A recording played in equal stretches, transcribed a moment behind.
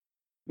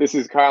This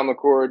is Kyle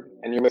McCord,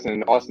 and you're listening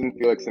to Austin,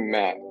 Felix, and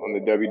Matt on the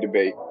W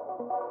Debate.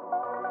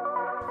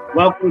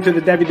 Welcome to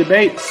the W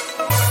Debate.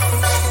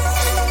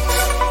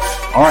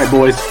 All right,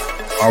 boys.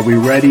 Are we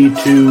ready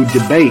to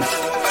debate?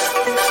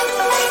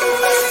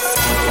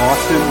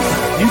 Austin,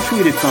 you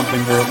tweeted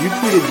something, girl. You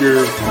tweeted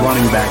your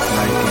running back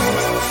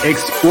tonight.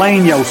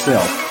 Explain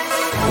yourself.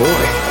 Boy,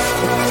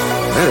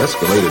 that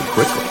escalated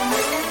quickly.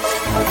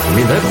 I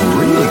mean, that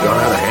really got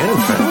out of hand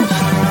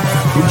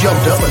fast. You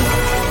jumped up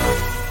and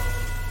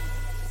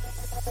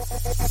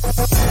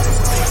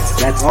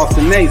That's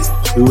Austin Nace.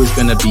 Who is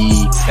going to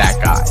be that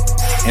guy?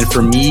 And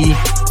for me,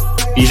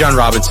 Bijan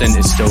Robinson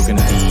is still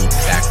going to be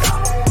that guy.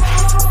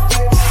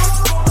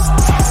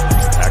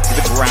 Back to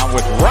the ground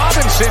with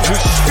Robinson, who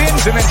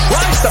spins and then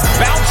tries to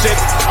bounce it.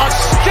 A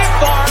stiff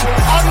arm,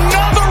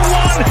 another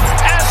one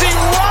as he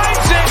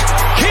rides it,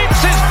 keeps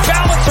his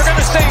balance. They're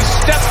going to say he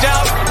stepped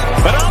out,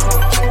 but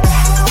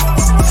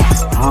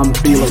I'm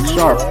Felix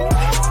Sharp.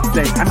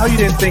 I know you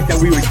didn't think that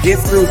we would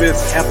get through this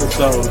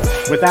episode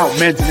without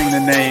mentioning the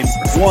name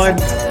one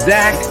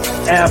Zach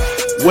F.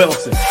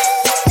 Wilson.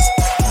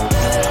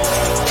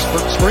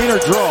 Screener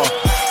draw.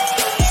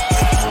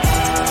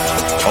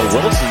 Oh,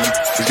 Wilson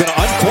is going to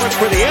uncork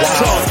for the end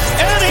zone,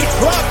 and he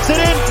drops it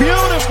in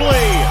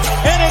beautifully.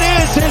 And it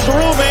is his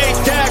roommate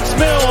Dax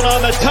Milne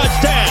on the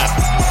touchdown.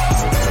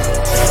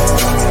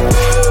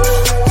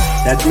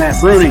 That's Matt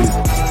Bruning.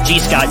 G.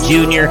 Scott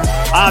Jr.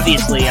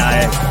 Obviously,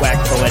 I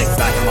waxed poetic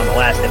about him on the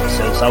last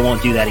episode, so I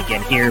won't do that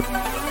again here. And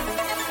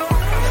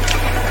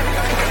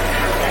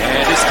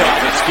this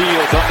time it's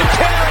Fields on the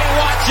carry.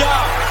 Watch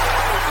out!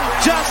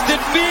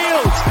 Justin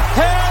Fields!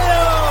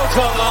 Hello,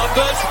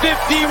 Columbus!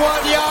 51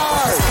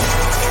 yards!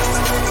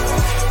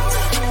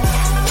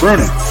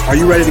 Bruning, are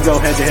you ready to go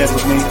head-to-head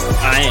with me?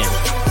 I am.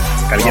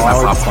 Got to get my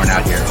popcorn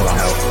out here. Hold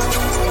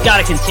on.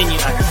 Got to continue.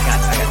 I got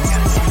it.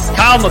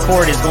 Kyle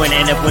McCord is going to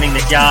end up winning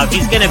the job.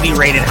 He's going to be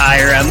rated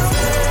higher.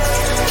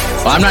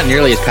 Well, I'm not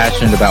nearly as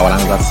passionate about what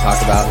I'm about to talk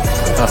about.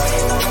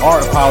 Our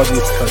apologies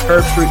because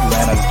Herbstreit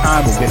ran out of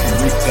time. We'll get him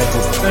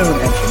rescheduled soon.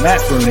 And for Matt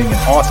Bruning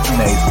and Austin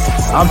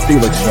Nace, I'm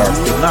Felix Sharp.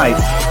 Good night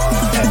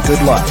and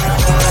good luck.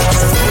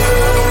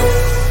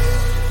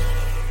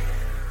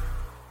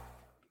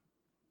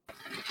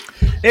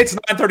 It's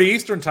 9:30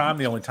 Eastern time,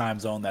 the only time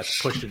zone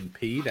that's pushing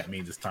P. That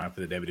means it's time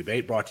for the W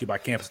Debate, brought to you by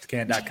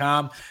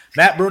CampusToCan.com.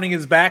 Matt Bruning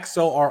is back,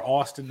 so are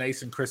Austin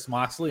Nace and Chris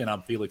Moxley, and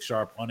I'm Felix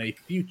Sharp on a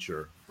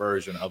future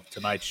version of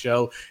tonight's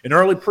show. An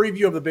early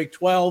preview of the Big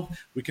 12,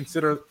 we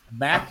consider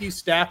Matthew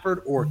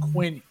Stafford or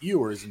Quinn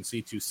Ewers in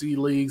C2C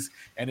leagues,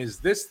 and is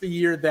this the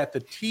year that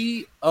the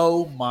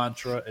TO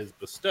mantra is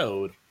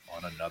bestowed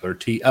on another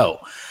TO?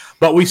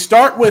 But we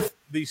start with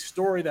the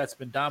story that's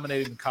been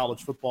dominating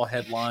college football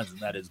headlines, and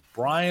that is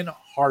Bryan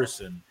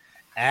Harsin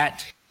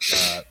at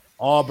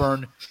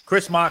Auburn.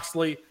 Chris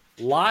Moxley,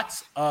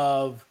 lots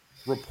of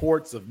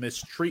reports of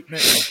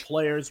mistreatment of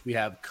players. We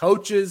have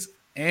coaches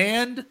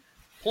and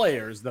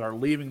players that are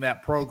leaving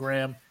that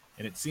program,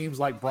 and it seems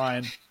like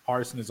Bryan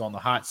Harsin is on the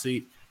hot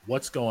seat.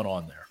 What's going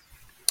on there?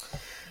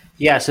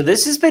 Yeah, so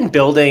this has been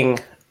building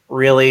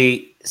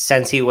really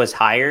since he was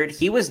hired.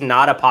 He was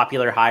not a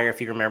popular hire, if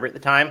you remember at the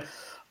time.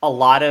 A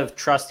lot of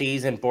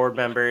trustees and board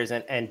members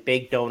and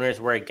big donors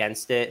were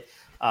against it.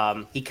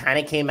 He kind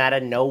of came out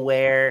of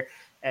nowhere.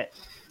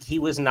 He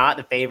was not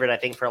the favorite, I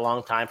think, for a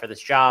long time for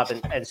this job.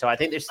 And so I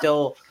think there's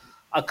still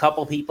a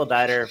couple people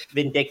that are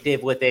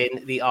vindictive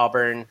within the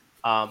Auburn,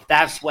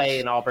 that sway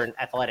in Auburn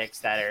athletics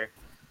that are,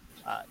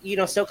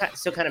 still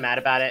kind of mad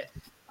about it.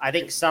 I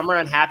think some are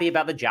unhappy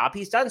about the job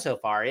he's done so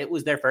far. It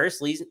was their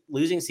first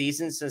losing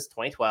season since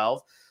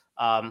 2012,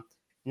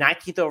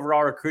 19th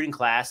overall recruiting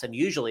class, and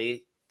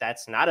usually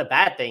that's not a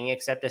bad thing,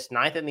 except it's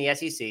 9th in the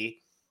SEC.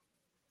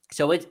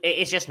 So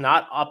it's just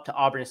not up to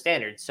Auburn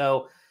standards.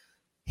 So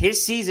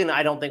his season,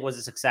 I don't think, was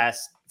a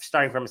success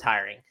starting from his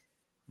hiring.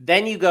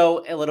 Then you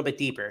go a little bit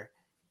deeper.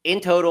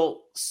 In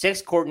total,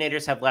 6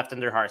 coordinators have left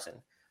under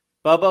Harsin.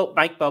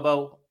 Mike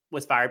Bobo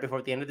was fired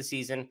before the end of the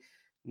season.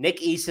 Nick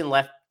Eason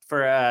left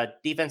for a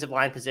defensive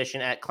line position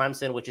at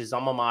Clemson, which is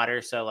alma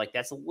mater. So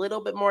that's a little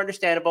bit more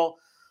understandable.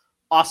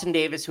 Austin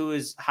Davis, who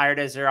was hired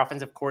as their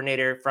offensive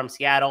coordinator from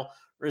Seattle,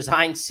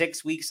 resigned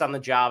 6 weeks on the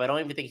job. I don't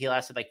even think he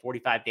lasted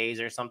 45 days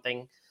or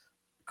something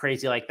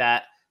crazy like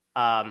that.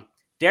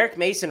 Derek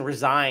Mason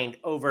resigned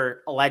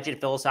over alleged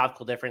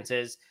philosophical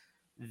differences,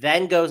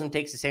 then goes and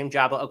takes the same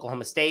job at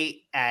Oklahoma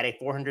State at a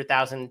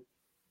 $400,000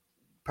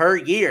 per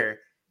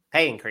year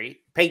pay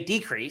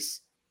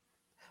decrease.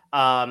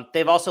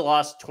 They've also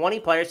lost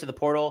 20 players to the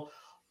portal,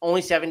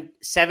 only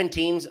seven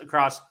teams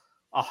across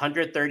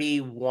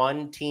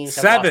 131 teams.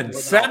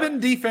 Seven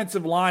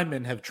defensive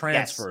linemen have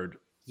transferred. Yes.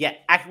 Yeah,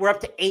 we're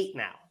up to 8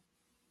 now.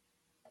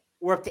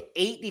 We're up to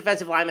 8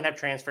 defensive linemen have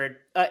transferred.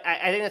 I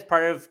think that's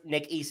part of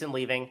Nick Eason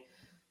leaving.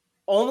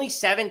 Only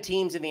 7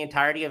 teams in the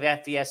entirety of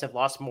FBS have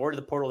lost more to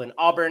the portal than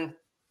Auburn.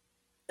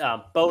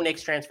 Bo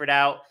Nix transferred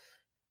out.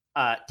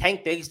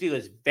 Tank Bigsby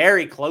was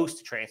very close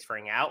to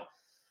transferring out.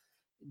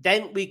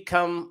 Then we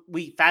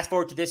fast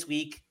forward to this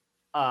week.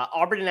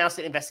 Auburn announced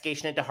an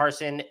investigation into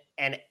Harsin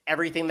and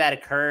everything that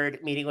occurred,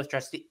 meeting with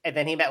trustee, and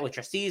then he met with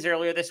trustees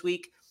earlier this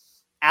week.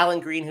 Alan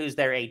Green, who's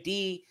their AD,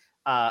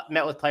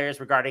 met with players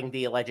regarding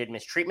the alleged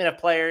mistreatment of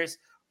players,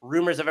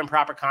 rumors of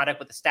improper conduct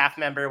with a staff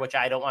member, which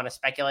I don't want to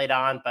speculate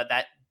on, but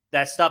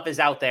that stuff is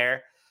out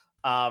there.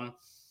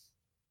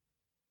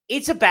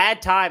 It's a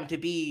bad time to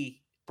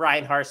be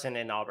Bryan Harsin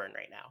in Auburn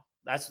right now.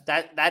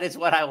 That is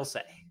what I will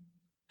say.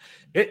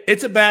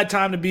 It's a bad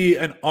time to be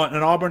an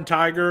Auburn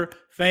Tiger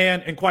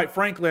fan. And quite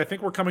frankly, I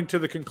think we're coming to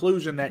the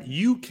conclusion that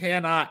you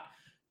cannot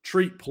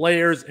treat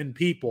players and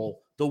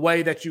people the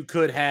way that you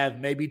could have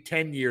maybe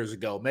 10 years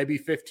ago, maybe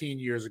 15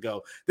 years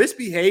ago. This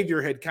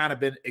behavior had kind of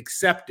been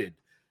accepted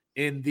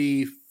in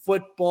the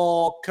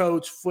football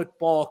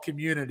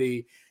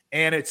community,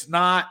 and it's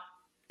not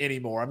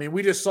anymore. I mean,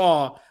 we just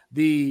saw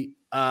the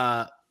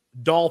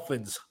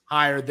Dolphins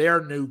hire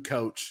their new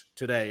coach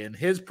today in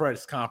his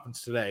press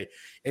conference today.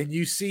 And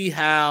you see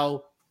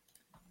how,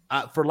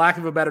 for lack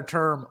of a better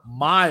term,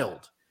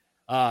 mild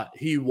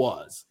he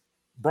was.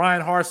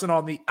 Bryan Harsin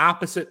on the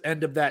opposite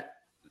end of that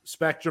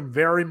spectrum,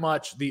 very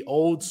much the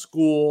old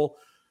school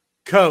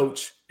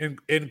coach.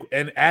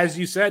 And as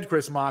you said,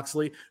 Chris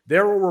Moxley,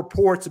 there were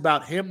reports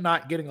about him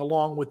not getting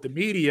along with the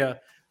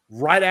media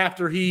right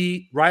after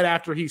he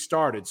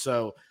started.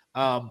 So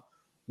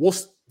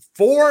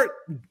for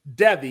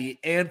Devy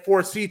and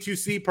for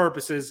C2C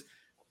purposes,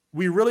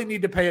 we really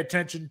need to pay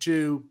attention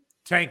to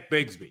Tank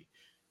Bigsby.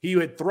 He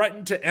had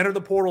threatened to enter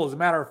the portal. As a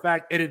matter of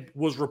fact, it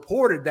was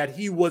reported that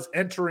he was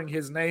entering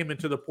his name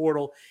into the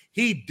portal.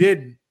 He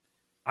didn't.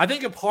 I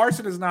think if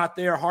Harsin is not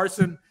there,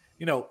 Harsin,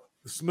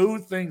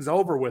 smooth things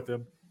over with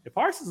him. If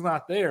Harsin's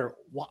not there,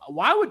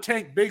 why would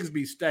Tank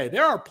Bigsby stay?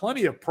 There are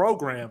plenty of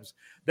programs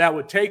that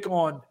would take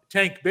on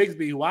Tank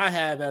Bigsby, who I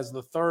have as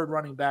the third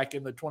running back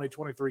in the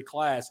 2023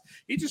 class.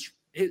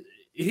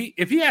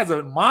 If he has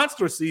a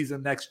monster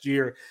season next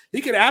year,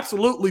 he could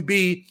absolutely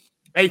be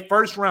a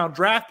first-round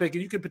draft pick,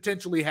 and you could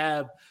potentially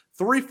have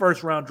 3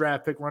 first-round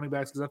draft pick running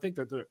backs, because I think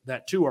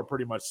that 2 are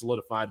pretty much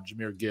solidified.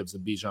 Jahmyr Gibbs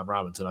and Bijan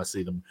Robinson, I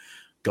see them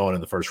going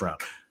in the first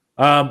round.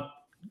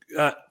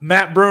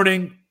 Matt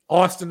Bruning,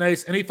 Austin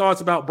Ace, any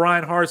thoughts about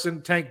Bryan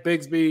Harsin, Tank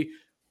Bigsby,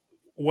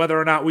 whether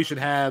or not we should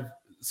have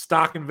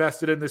stock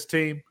invested in this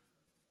team?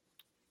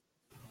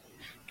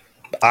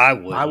 I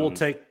would. I will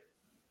take.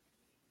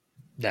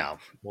 No.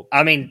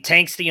 I mean,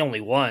 Tank's the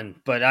only one,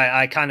 but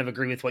I kind of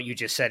agree with what you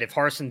just said. If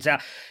Harsin's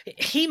out,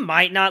 he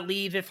might not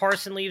leave if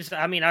Harsin leaves.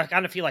 I mean, I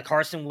kind of feel like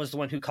Harsin was the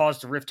one who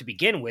caused the rift to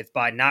begin with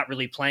by not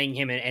really playing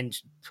him and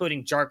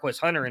putting Jarquez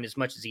Hunter in as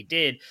much as he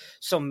did.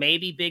 So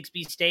maybe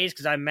Bigsby stays,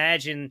 because I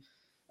imagine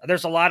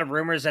there's a lot of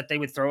rumors that they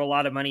would throw a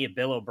lot of money at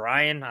Bill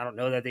O'Brien. I don't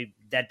know that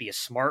that'd be a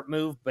smart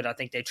move, but I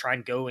think they try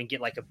and go and get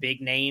like a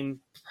big name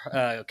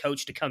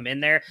coach to come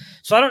in there.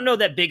 So I don't know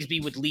that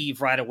Bigsby would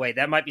leave right away.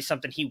 That might be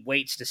something he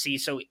waits to see.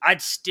 So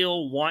I'd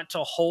still want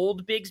to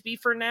hold Bigsby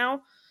for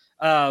now.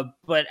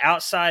 But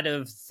outside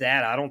of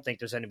that, I don't think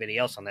there's anybody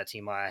else on that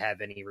team I have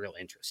any real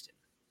interest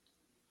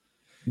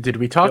in. Did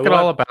we talk at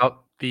all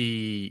about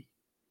the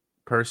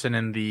person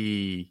in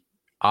the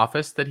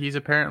office that he's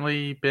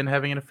apparently been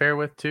having an affair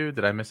with too?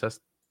 Did I miss us?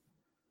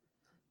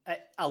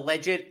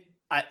 Alleged.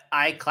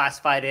 I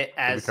classified it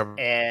as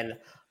an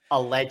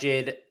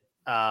alleged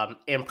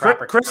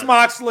improper. Chris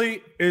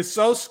Moxley is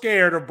so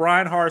scared of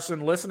Bryan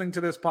Harsin listening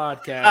to this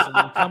podcast and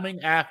then coming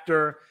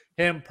after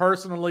him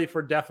personally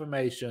for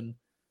defamation.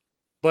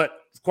 But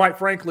quite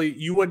frankly,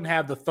 you wouldn't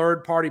have the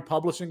third-party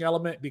publishing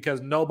element because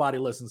nobody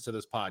listens to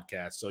this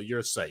podcast. So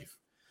you're safe.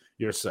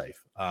 You're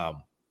safe.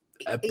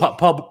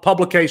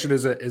 Publication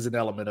is an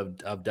element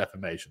of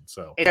defamation.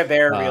 So it's a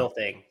very real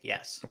thing.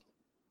 Yes.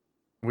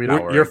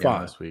 You're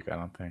fine this week, I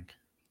don't think.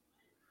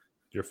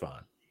 You're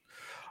fine.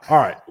 All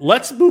right,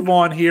 let's move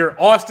on here.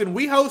 Austin,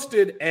 we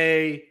hosted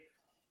a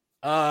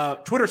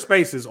Twitter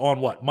Spaces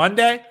on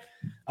Monday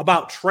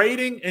about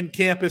trading in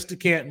campus to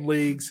Canton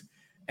leagues.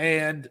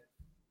 And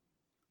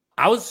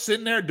I was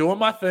sitting there doing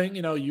my thing.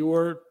 You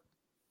were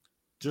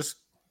just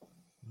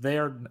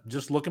there,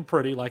 just looking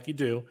pretty like you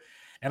do.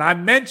 And I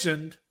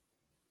mentioned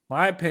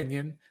my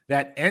opinion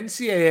that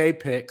NCAA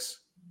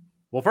picks,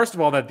 well, first of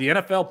all, that the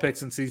NFL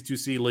picks in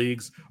C2C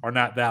leagues are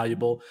not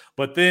valuable,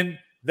 but then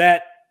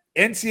that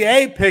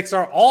NCAA picks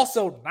are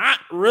also not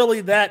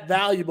really that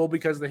valuable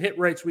because the hit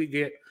rates we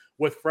get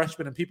with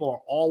freshmen, and people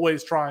are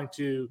always trying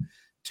to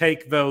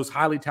take those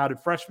highly touted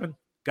freshman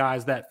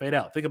guys that fade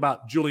out. Think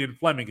about Julian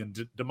Fleming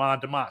and Damon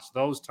Demas,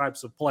 those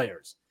types of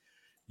players.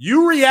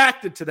 You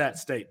reacted to that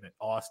statement,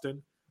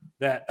 Austin,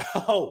 that,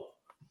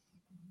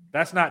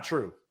 that's not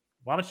true.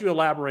 Why don't you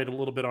elaborate a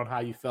little bit on how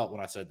you felt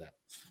when I said that?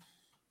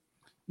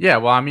 Yeah,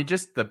 well, I mean,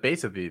 just the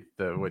base of the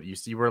what you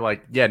see, we're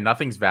like, yeah,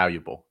 nothing's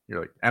valuable.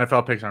 You're like,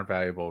 NFL picks aren't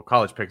valuable,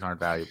 college picks aren't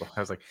valuable. I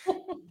was like,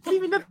 what do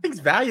you mean nothing's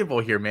valuable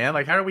here, man?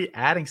 Like, how are we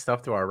adding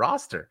stuff to our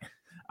roster?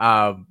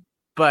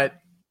 But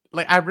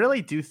like, I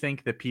really do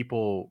think that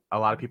a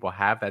lot of people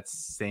have that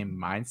same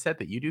mindset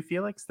that you do,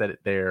 Felix, that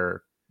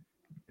they're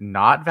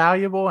not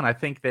valuable, and I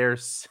think they're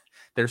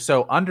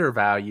so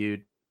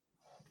undervalued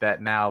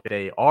that now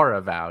they are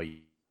a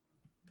value.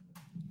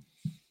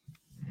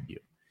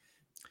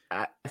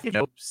 you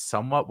know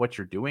somewhat what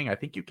you're doing. I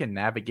think you can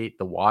navigate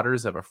the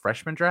waters of a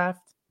freshman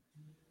draft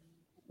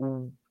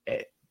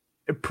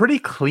pretty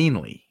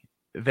cleanly.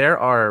 There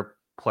are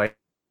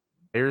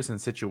players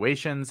and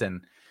situations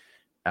and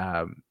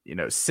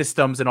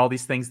systems and all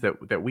these things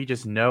that we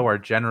just know are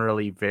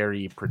generally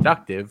very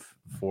productive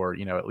for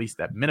at least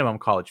at minimum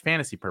college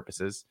fantasy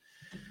purposes.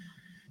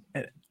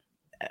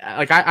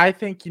 Like I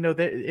think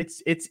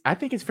that I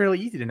think it's fairly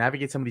easy to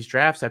navigate some of these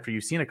drafts after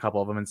you've seen a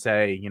couple of them and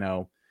say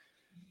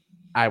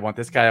I want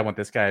this guy,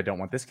 I don't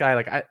want this guy.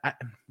 Like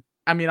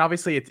I mean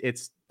obviously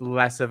it's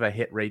less of a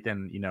hit rate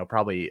than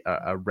probably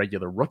a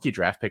regular rookie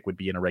draft pick would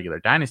be in a regular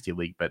dynasty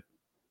league, but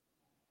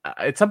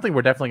it's something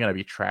we're definitely going to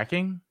be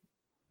tracking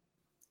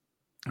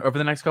over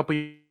the next couple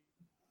of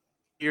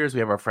years. We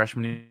have our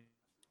freshman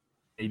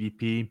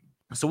ADP,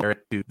 so we're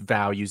to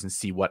values and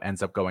see what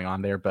ends up going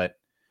on there. But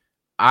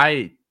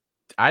I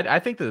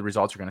think that the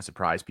results are going to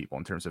surprise people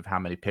in terms of how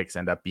many picks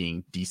end up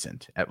being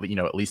decent at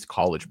least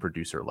college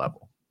producer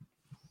level.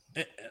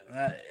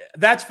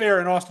 That's fair.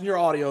 And Austin, your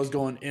audio is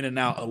going in and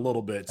out a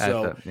little bit.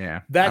 So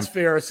that's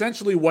fair.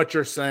 Essentially what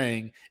you're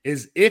saying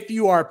is if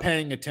you are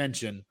paying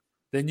attention,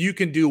 then you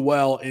can do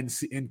well in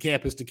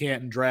campus to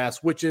Canton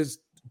drafts, which is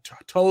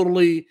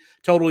totally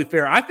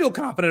fair. I feel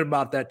confident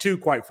about that too,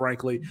 quite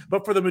frankly.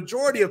 But for the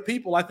majority of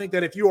people, I think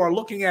that if you are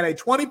looking at a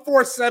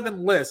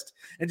 24/7 list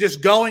and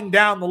just going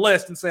down the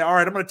list and say, all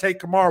right, I'm going to take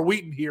Kamar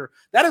Wheaton here,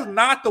 that is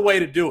not the way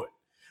to do it.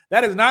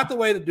 That is not the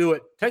way to do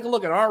it. Take a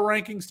look at our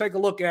rankings. Take a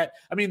look at,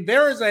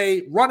 there is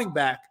a running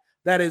back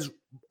that is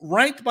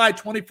ranked by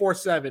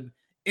 24/7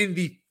 in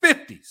the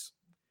 50s.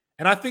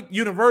 And I think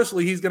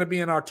universally he's going to be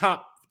in our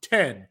top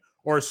 10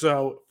 or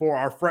so for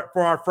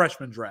our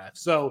freshman draft.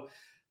 So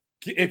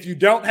if you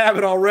don't have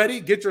it already,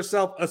 get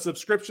yourself a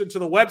subscription to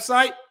the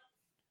website,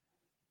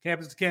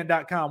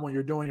 campus2canton.com, when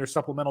you're doing your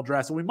supplemental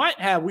draft. So I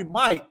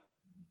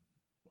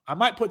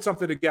might put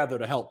something together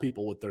to help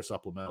people with their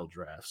supplemental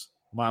drafts.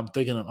 I'm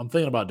thinking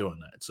about doing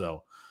that.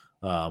 So,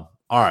 all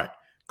right.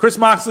 Chris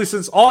Moxley,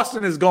 since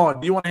Austin is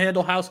gone, do you want to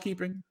handle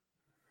housekeeping?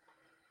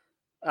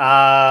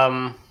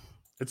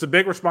 It's a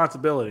big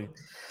responsibility.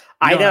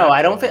 I know.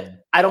 I don't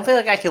feel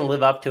like I can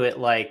live up to it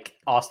like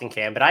Austin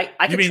can, but I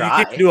can try.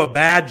 You can't do a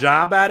bad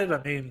job at it?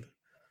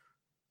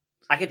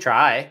 I could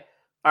try.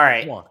 All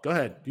right. Come on, go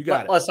ahead. You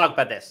got it. Let's talk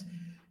about this.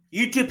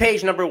 YouTube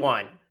page number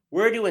 1.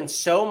 We're doing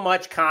so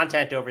much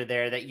content over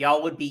there that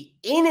y'all would be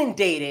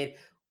inundated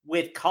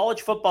with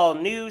college football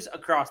news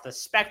across the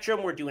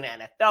spectrum. We're doing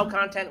NFL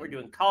content. We're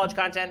doing college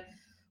content.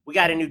 We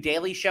got a new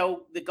daily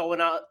show that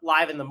going out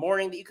live in the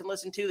morning that you can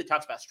listen to that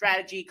talks about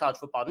strategy, college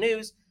football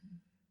news.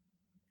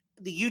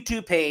 The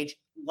YouTube page,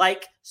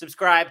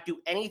 subscribe, do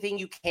anything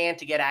you can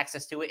to get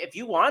access to it. If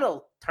you want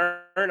to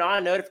turn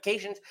on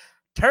notifications,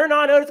 turn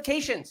on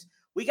notifications.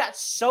 We got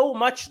so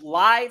much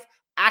live,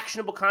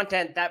 actionable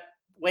content that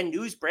when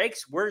news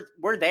breaks,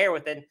 we're there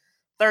within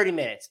 30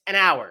 minutes, an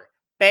hour.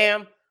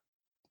 Bam.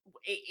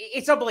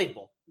 It's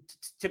unbelievable,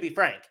 to be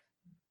frank.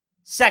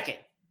 Second,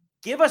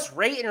 give us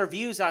rate and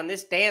reviews on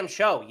this damn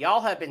show. Y'all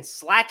have been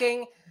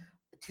slacking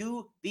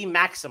to the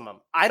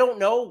maximum. I don't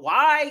know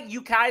why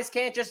you guys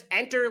can't just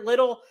enter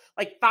little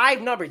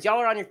 5 numbers. Y'all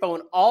are on your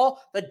phone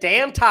all the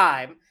damn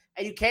time,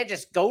 and you can't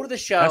just go to the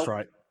show. That's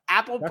right.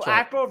 Apple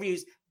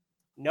reviews.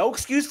 No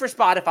excuse for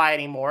Spotify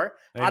anymore.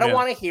 Amen. I don't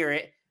want to hear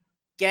it.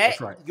 Get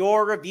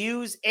your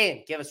reviews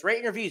in. Give us rate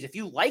and reviews. If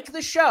you like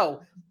the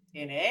show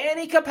in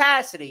any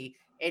capacity,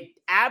 it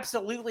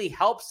absolutely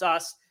helps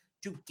us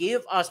to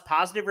give us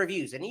positive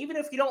reviews. And even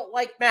if you don't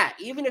like Matt,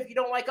 even if you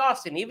don't like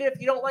Austin, even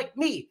if you don't like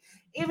me,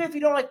 even if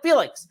you don't like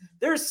Felix,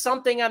 there's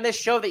something on this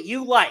show that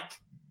you like.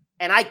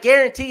 And I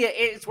guarantee you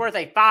it's worth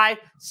a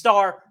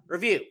 5-star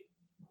review.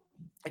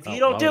 If you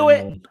don't do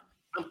it,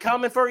 I'm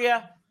coming for you.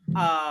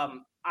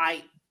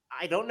 I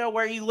don't know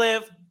where you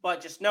live, but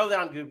just know that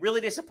I'm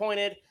really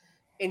disappointed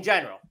in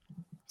general.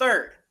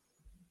 Third,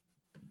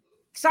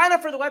 sign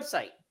up for the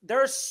website.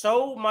 There's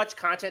so much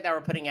content that we're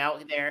putting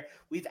out there.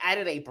 We've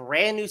added a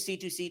brand new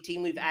C2C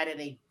team. We've added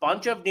a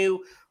bunch of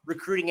new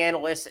recruiting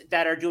analysts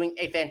that are doing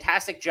a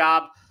fantastic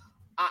job.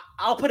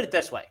 I'll put it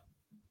this way.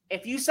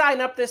 If you sign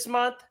up this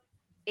month,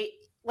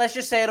 let's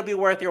just say it'll be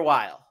worth your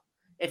while.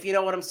 If you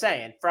know what I'm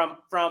saying.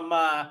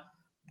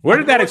 Where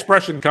did that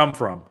expression come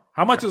from?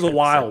 How much is a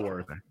while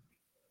worth?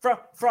 From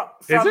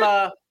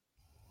I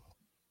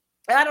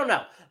don't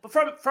know.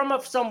 But from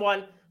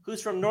someone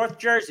who's from North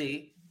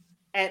Jersey.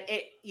 And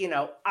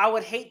I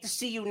would hate to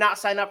see you not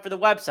sign up for the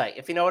website,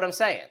 if you know what I'm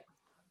saying.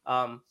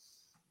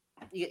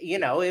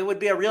 It would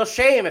be a real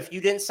shame if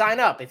you didn't sign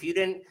up. If you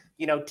didn't,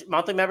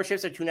 monthly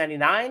memberships are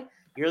 $2.99.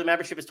 Yearly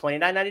membership is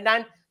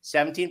 $29.99.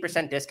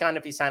 17% discount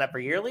if you sign up for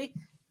yearly.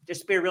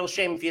 Just be a real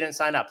shame if you didn't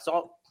sign up. That's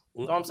all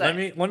I'm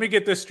saying. Let me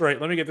get this straight.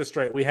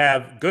 We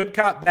have good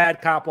cop,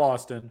 bad cop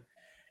Austin,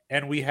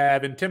 and we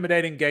have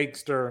intimidating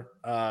gangster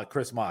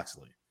Chris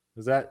Moxley.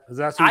 Is that?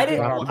 I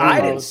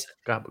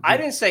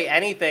didn't say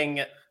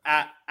anything.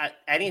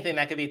 Anything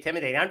that could be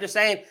intimidating. I'm just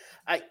saying,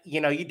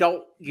 you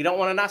don't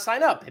want to not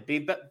sign up. It'd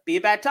be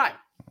a bad time.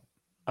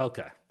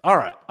 Okay. All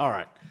right.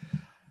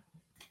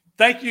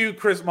 Thank you,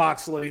 Chris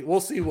Moxley.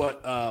 We'll see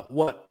what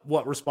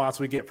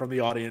response we get from the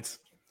audience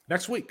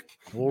next week.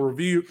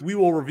 We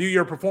will review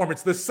your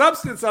performance. The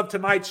substance of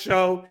tonight's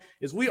show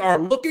is we are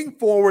looking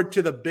forward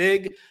to the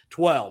Big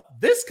 12.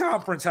 This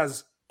conference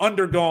has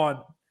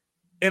undergone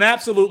an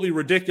absolutely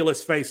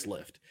ridiculous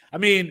facelift. I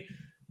mean,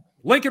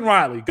 Lincoln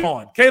Riley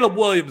gone, Caleb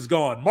Williams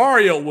gone,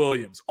 Mario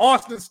Williams,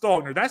 Austin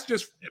Stogner. That's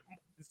just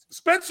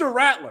Spencer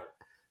Rattler,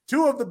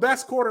 two of the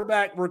best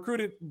quarterback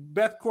recruits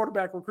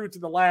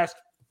in the last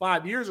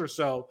 5 years or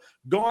so,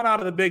 gone out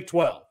of the Big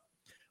 12.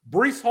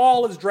 Breece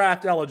Hall is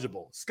draft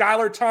eligible.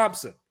 Skylar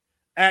Thompson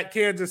at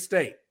Kansas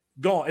State,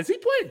 gone. Is he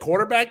playing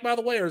quarterback, by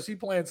the way, or is he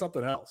playing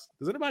something else?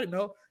 Does anybody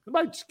know?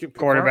 Anybody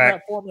quarterback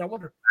that for me? I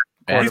wonder.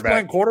 He's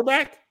playing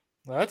quarterback?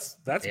 That's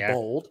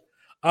bold.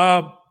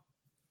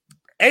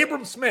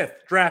 Abram Smith,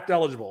 draft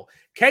eligible.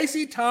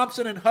 Casey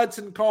Thompson and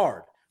Hudson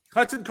Card.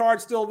 Hudson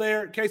Card still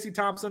there. Casey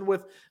Thompson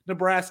with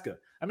Nebraska.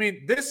 I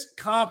mean, this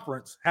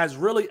conference has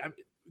really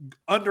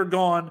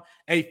undergone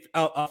a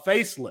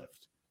facelift.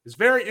 It's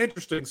very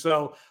interesting.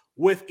 So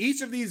with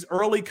each of these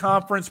early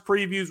conference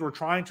previews, we're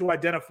trying to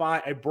identify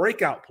a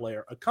breakout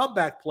player, a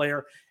comeback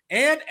player,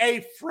 and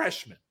a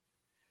freshman.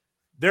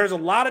 There's a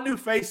lot of new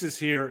faces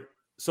here.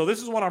 So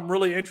this is what I'm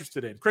really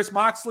interested in. Chris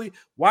Moxley,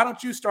 why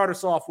don't you start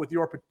us off with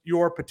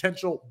your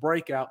potential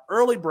breakout,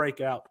 early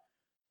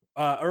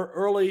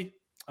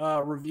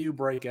review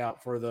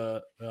breakout for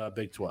the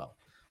Big 12?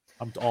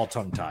 I'm all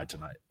tongue-tied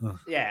tonight.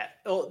 Yeah.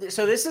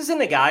 So this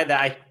isn't a guy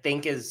that I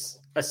think is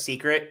a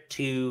secret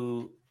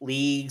to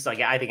leagues.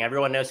 Like, I think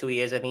everyone knows who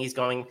he is. I think he's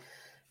going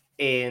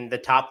in the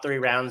top 3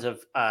 rounds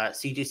of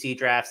CGC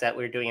drafts that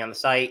we're doing on the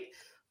site.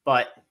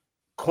 But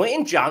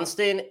Quentin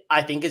Johnston,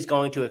 I think, is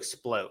going to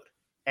explode.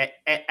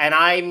 And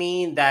I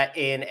mean that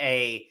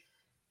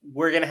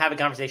we're going to have a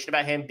conversation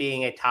about him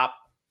being a top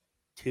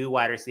 2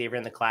 wide receiver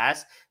in the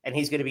class, and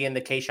he's going to be in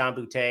the Kayshon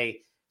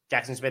Boutte,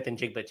 Jackson Smith, and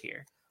Jigba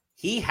tier.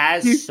 He's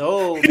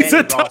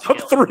a top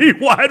skills. 3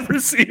 wide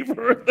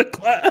receiver in the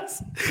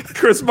class.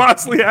 Chris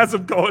Moxley has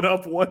him going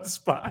up 1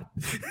 spot.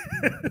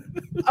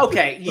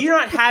 Okay, you're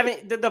not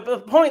having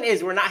the point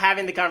is we're not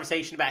having the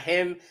conversation about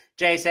him,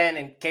 Jason,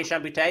 and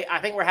Kayshon Boutte. I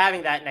think we're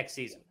having that next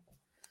season.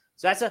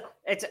 So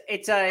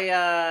it's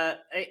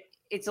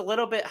a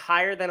little bit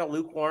higher than a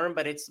lukewarm,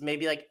 but it's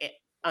maybe like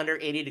under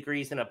 80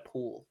 degrees in a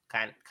pool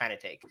kind of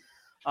take.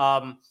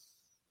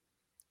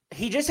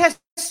 He just has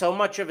so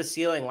much of a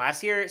ceiling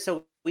last year.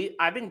 So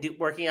I've been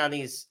working on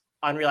these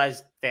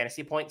unrealized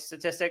fantasy point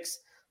statistics.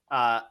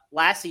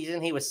 Last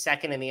season, he was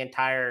second in the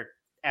entire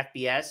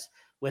FBS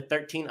with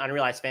 13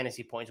 unrealized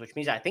fantasy points, which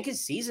means I think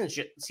his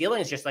ceiling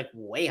is just like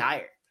way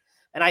higher.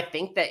 And I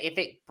think that if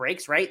it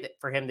breaks right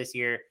for him this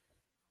year,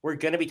 we're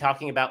going to be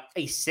talking about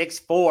a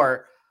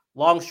 6'4"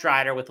 long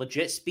strider with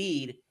legit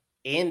speed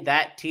in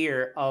that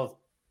tier of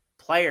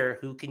player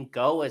who can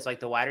go as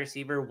like the wide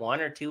receiver 1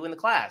 or 2 in the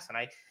class. And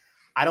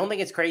I don't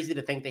think it's crazy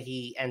to think that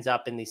he ends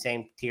up in the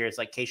same tiers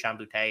like Kayshon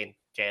Boutte and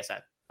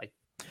JSN. Like,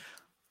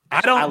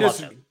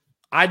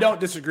 I don't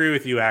disagree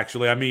with you,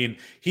 actually. I mean,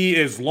 he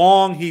is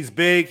long, he's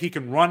big, he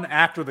can run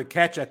after the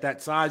catch at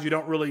that size. You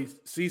don't really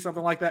see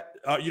something like that.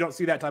 You don't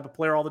see that type of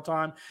player all the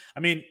time. I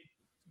mean,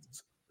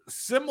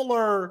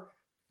 similar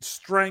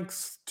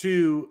strengths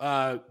to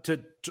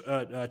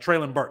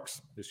Treylon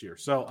Burks this year.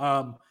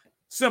 So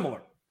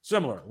similar.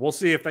 We'll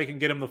see if they can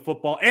get him the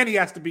football, and he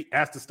has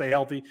to stay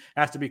healthy,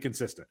 has to be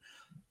consistent.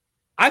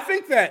 I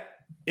think that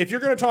if you're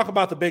going to talk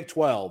about the Big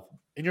 12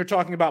 and you're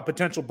talking about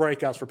potential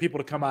breakouts for people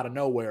to come out of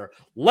nowhere,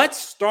 let's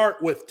start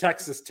with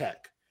Texas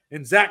Tech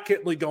and Zach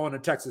Kittley going to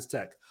Texas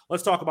Tech.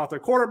 Let's talk about their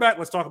quarterback.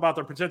 Let's talk about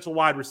their potential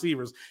wide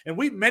receivers. And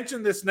we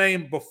mentioned this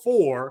name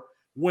before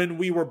when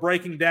we were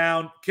breaking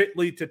down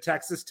Kittley to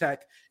Texas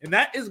Tech, and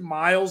that is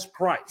Miles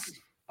Price.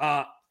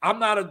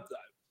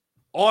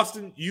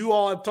 Austin, you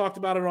all have talked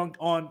about it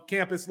on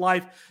Campus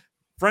Life.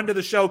 Friend of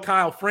the show,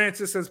 Kyle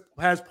Francis,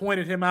 has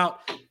pointed him out.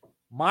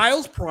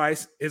 Miles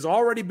Price has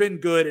already been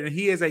good, and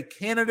he is a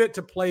candidate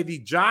to play the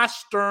Josh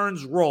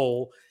Stearns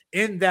role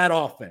in that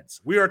offense.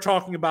 We are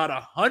talking about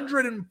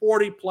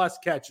 140-plus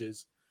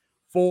catches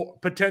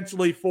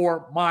potentially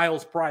for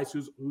Miles Price,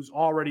 who's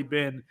already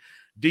been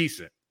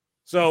decent.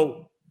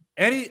 So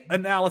any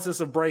analysis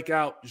of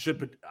breakout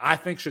should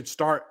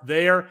start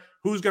there.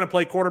 Who's going to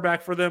play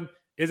quarterback for them?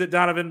 Is it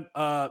Donovan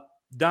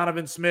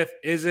Smith?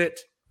 Is it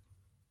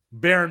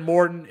Baron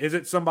Morton? Is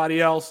it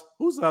somebody else?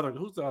 Who's the other?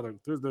 Who's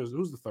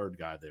the third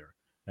guy there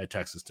at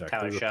Texas Tech?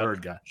 Tyler There's Shuck. a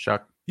third guy.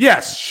 Shuck.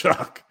 Yes,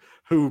 Shuck,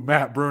 who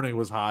Matt Bruning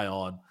was high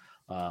on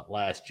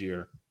last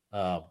year.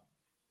 Was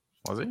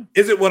he?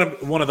 Is it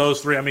one of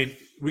those 3? I mean,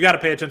 we got to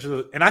pay attention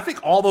to and I think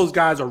all those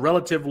guys are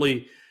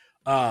relatively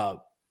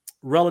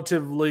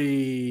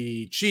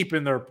cheap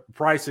in their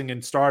pricing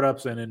in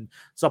startups and in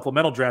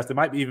supplemental drafts. They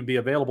might even be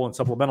available in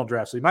supplemental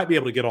drafts. So you might be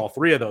able to get all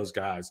 3 of those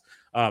guys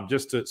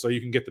so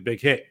you can get the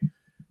big hit.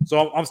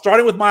 So I'm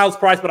starting with Miles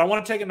Price, but I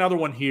want to take another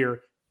one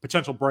here,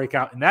 potential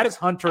breakout, and that is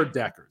Hunter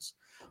Deckers.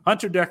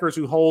 Hunter Deckers,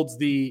 who holds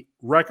the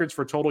records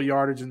for total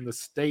yardage in the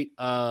state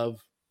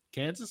of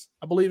Kansas,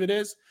 I believe it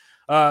is.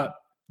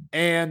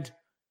 And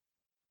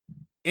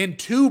in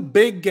 2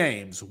 big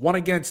games, one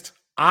against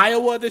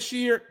Iowa this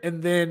year,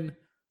 and then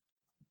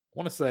I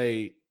want to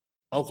say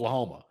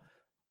Oklahoma.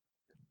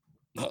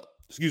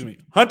 Excuse me.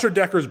 Hunter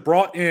Decker's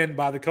brought in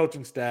by the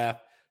coaching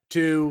staff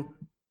to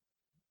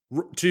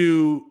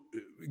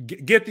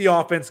get the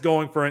offense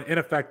going for an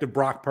ineffective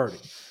Brock Purdy.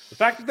 The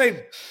fact that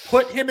they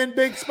put him in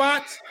big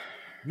spots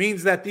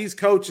means that these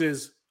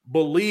coaches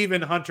believe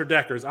in Hunter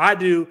Deckers. I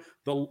do.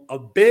 A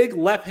big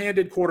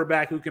left-handed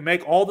quarterback who can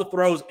make all the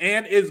throws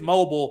and is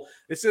mobile.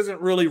 This isn't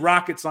really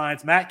rocket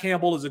science. Matt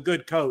Campbell is a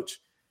good coach.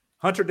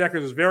 Hunter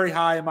Deckers is very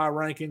high in my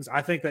rankings.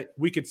 I think that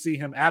we could see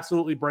him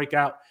absolutely break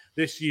out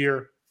this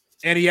year.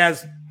 And he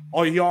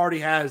already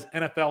has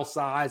NFL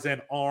size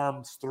and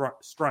arm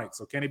strength.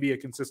 So can he be a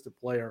consistent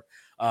player?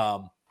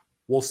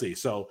 We'll see.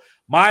 So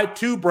my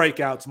 2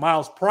 breakouts,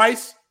 Miles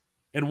Price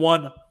and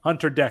 1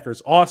 Hunter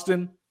Deckers.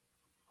 Austin,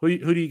 who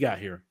do you got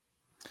here?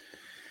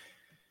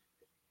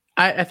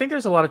 I think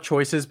there's a lot of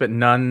choices, but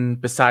none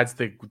besides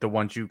the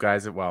ones you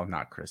guys, well,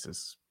 not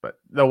Chris's, but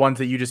the ones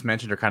that you just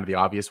mentioned are kind of the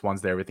obvious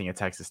ones there, everything at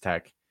Texas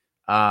Tech.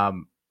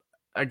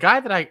 A guy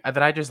that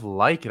I just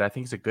like and I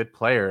think is a good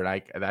player,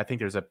 and I think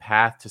there's a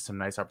path to some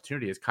nice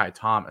opportunity is Kai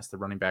Thomas, the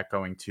running back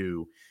going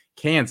to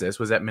Kansas,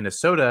 was at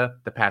Minnesota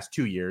the past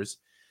 2 years.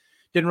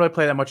 Didn't really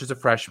play that much as a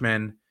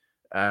freshman.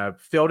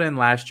 Filled in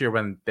last year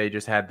when they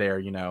just had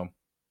their,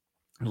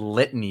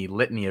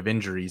 litany of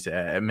injuries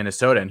at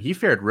Minnesota, and he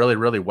fared really,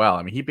 really well.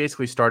 I mean, he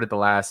basically started the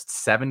last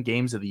 7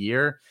 games of the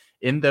year.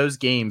 In those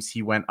games,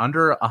 he went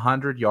under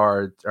 100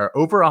 yards or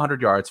over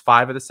 100 yards,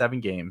 5 of the 7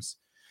 games.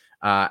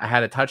 I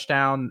had a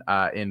touchdown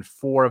in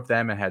 4 of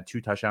them and had 2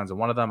 touchdowns in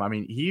 1 of them. I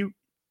mean,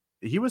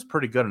 he was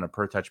pretty good on a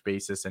per touch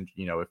basis and,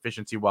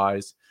 efficiency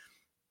wise.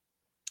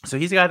 So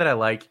he's a guy that I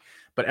like,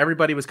 but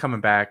everybody was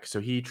coming back.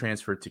 So he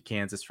transferred to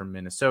Kansas from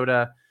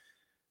Minnesota.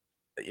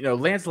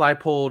 Lance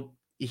Leipold,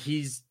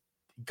 he's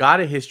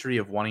got a history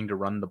of wanting to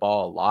run the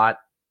ball a lot.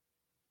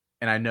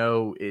 And I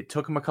know it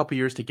took him a couple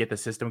years to get the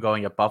system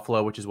going at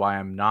Buffalo, which is why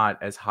I'm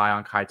not as high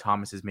on Kai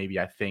Thomas as maybe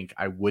I think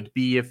I would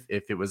be if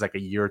it was like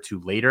a year or 2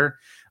 later.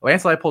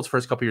 Lance Leipold's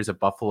first couple years at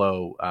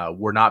Buffalo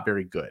were not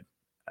very good,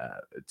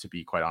 to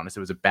be quite honest.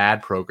 It was a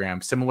bad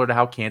program, similar to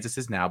how Kansas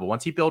is now. But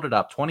once he built it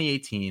up,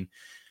 2018,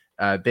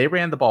 they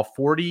ran the ball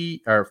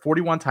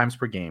 41 times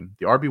per game.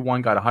 The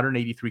RB1 got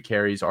 183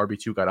 carries.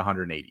 RB2 got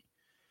 180.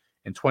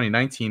 In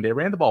 2019, they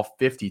ran the ball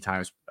 50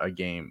 times a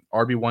game.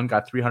 RB1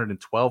 got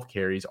 312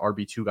 carries.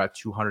 RB2 got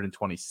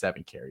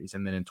 227 carries.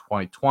 And then in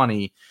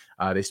 2020,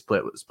 they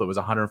split was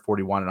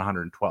 141 and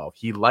 112.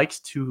 He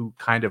likes to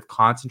kind of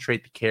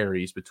concentrate the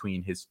carries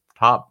between his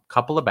top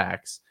couple of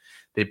backs.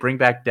 They bring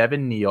back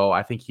Devin Neal.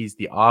 I think he's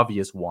the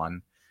obvious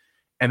one.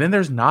 And then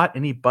there's not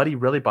anybody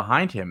really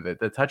behind him.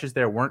 The touches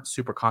there weren't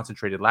super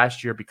concentrated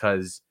last year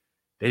because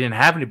they didn't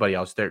have anybody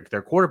else. Their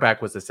quarterback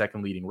was the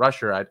second leading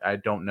rusher. I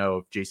don't know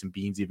if Jason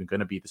Bean's even going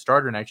to be the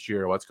starter next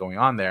year or what's going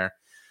on there.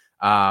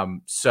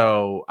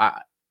 So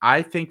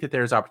I think that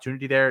there's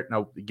opportunity there.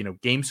 Now,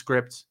 game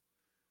script,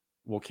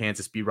 will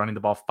Kansas be running the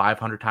ball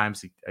 500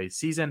 times a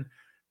season?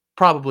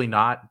 Probably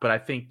not. But I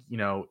think,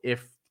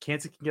 if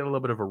Kansas can get a little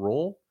bit of a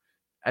roll,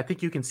 I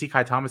think you can see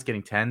Kai Thomas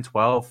getting 10,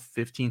 12,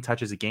 15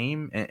 touches a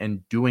game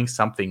and doing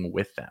something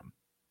with them.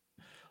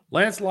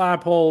 Lance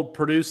Leipold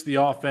produced the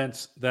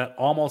offense that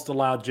almost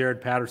allowed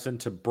Jared Patterson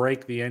to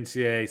break the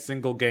NCAA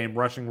single game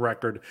rushing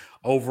record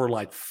over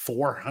like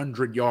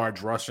 400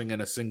 yards rushing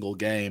in a single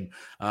game.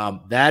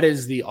 That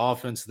is the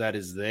offense that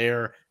is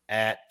there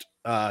at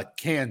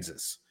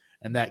Kansas,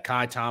 and that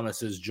Kai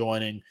Thomas is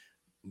joining.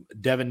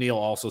 Devin Neal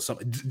also.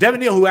 Devin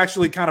Neal, who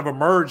actually kind of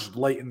emerged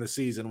late in the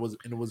season,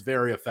 was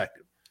very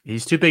effective.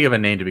 He's too big of a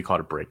name to be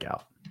called a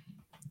breakout.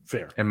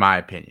 Fair. In my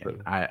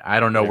opinion. I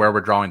don't know where we're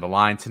drawing the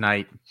line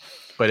tonight.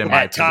 But in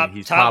my opinion,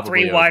 he's top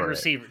probably 3 wide over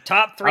receiver,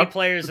 top 3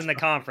 players in the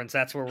conference.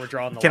 That's where we're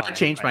drawing the line. Can I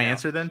change my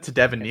answer then to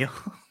Devin Neal?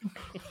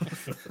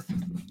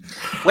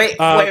 Wait.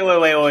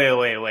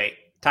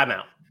 Time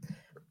out.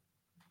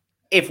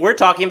 If we're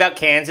talking about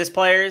Kansas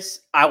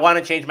players, I want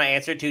to change my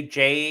answer to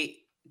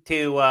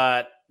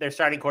their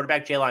starting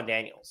quarterback, Jalon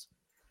Daniels,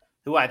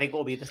 who I think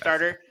will be the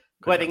starter,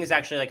 who I think is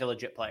actually like a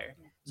legit player.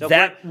 So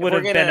that would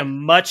have been a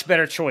much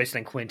better choice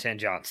than Quentin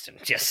Johnston.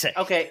 Just saying.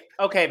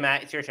 Okay,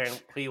 Matt, it's your turn.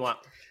 Who do you want?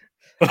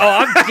 Oh,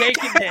 I'm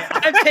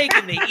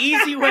taking the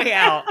easy way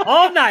out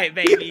all night,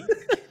 baby.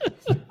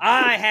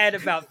 I had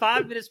about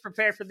 5 minutes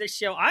prepared for this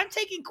show. I'm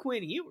taking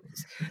Quinn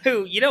Ewers,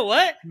 who, you know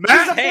what?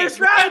 Matt's a first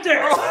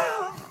rounder.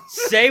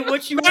 Say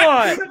what you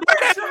want.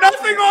 Matt had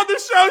nothing on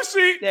the show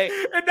sheet,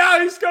 and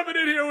now he's coming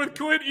in here with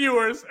Quinn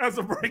Ewers as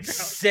a breakout.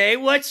 Say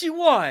what you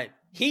want.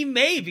 He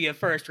may be a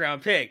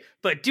first-round pick,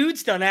 but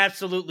dude's done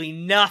absolutely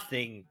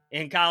nothing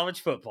in college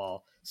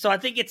football. So I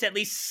think it's at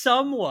least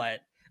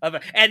somewhat of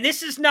a, and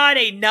this is not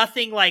a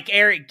nothing like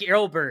Eric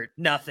Gilbert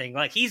nothing.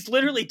 Like, he's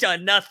literally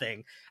done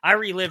nothing. I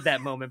relived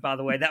that moment, by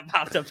the way. That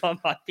popped up on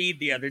my feed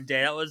the other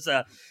day. That was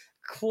a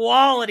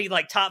quality,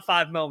 like, top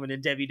 5 moment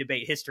in Devy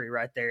debate history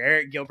right there.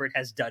 Eric Gilbert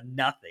has done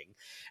nothing.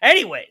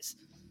 Anyways,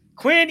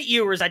 Quinn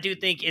Ewers, I do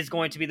think, is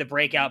going to be the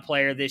breakout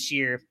player this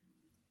year.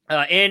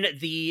 In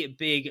the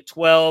Big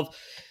 12,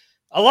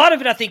 a lot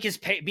of it, I think, is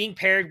being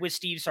paired with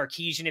Steve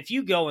Sarkisian. If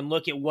you go and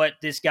look at what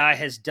this guy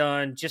has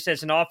done just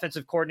as an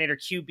offensive coordinator,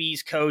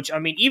 QB's coach, I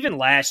mean, even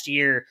last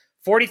year,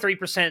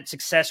 43%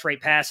 success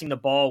rate passing the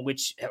ball,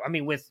 which, I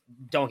mean,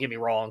 don't get me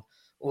wrong,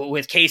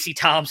 with Casey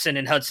Thompson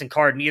and Hudson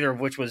Card, neither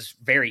of which was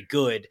very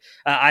good,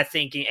 I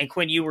think, and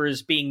Quinn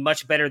Ewers being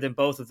much better than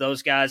both of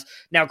those guys.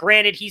 Now,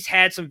 granted, he's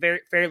had some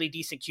fairly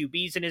decent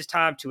QBs in his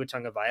time, Tua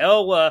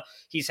Tagovailoa.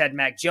 He's had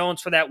Mac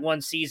Jones for that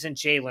one season,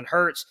 Jalen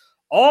Hurts.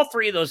 All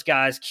three of those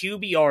guys,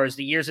 QBRs,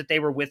 the years that they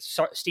were with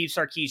Steve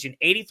Sarkisian,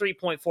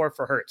 83.4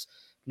 for Hurts,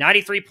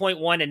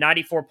 93.1 and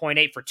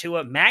 94.8 for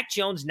Tua. Mac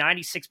Jones,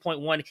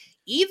 96.1.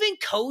 Even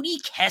Cody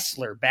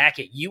Kessler back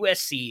at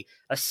USC,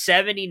 a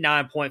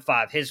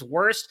 79.5. His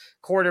worst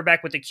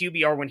quarterback with the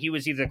QBR when he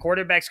was either the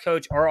quarterback's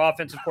coach or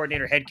offensive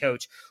coordinator head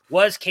coach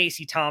was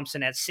Casey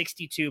Thompson at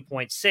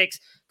 62.6.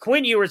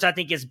 Quinn Ewers, I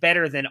think, is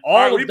better than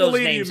all of those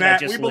names you, Matt.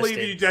 I just We believe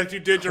listed. you that you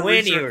did your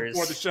Quinn research Ewers.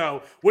 before the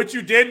show. What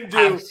you didn't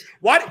do.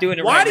 Why doing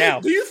it why right do now.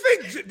 You, do you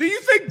think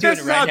Doing this it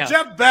is right how now.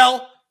 Jeff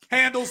Bell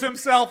handles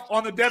himself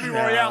on the Debbie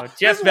Royale? This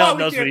Jeff is Bell why we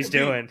knows can't what he's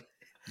compete. doing.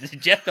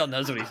 Jeff Bell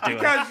knows what he's doing.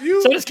 Because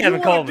you, So does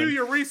Kevin you want Coleman. to do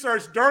your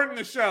research during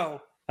the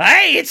show.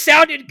 Hey, it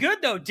sounded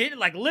good though. Didn't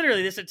like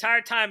literally this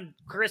entire time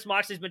Chris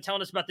Moxley's been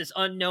telling us about this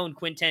unknown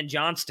Quinton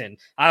Johnston.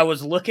 I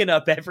was looking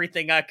up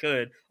everything I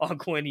could on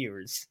Quinn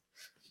Ewers.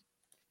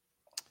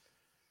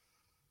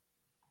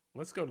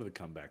 Let's go to the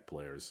comeback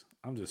players.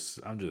 I'm just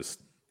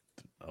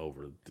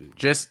over.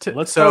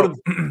 Let's so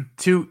go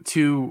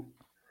to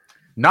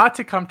not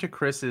to come to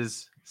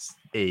Chris's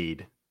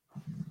aid,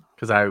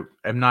 because I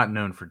am not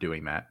known for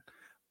doing that,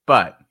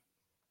 but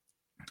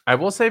I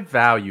will say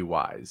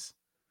value-wise,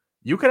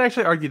 you could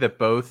actually argue that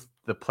both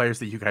the players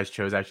that you guys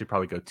chose actually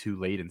probably go too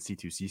late in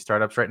C2C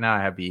startups right now.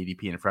 I have the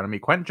ADP in front of me.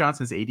 Quentin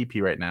Johnston's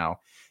ADP right now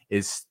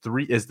is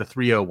the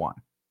 301.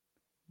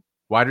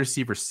 Wide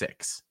receiver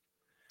 6.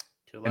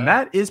 And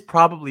that is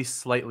probably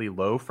slightly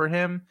low for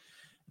him.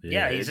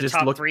 Yeah, he's a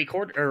top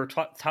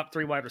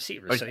three wide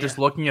receiver. Like so just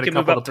yeah. looking at a Can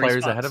move couple up of the 3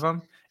 players spots. ahead of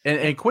him.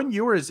 And Quinn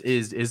Ewers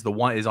is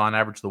on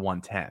average the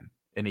 110,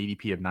 an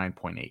ADP of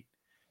 9.8,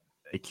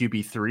 a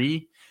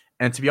QB3.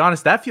 And to be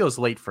honest, that feels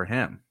late for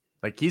him.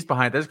 Like he's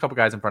behind. There's a couple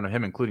guys in front of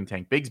him, including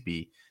Tank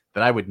Bigsby,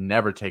 that I would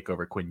never take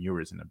over Quinn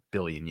Ewers in a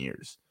billion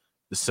years.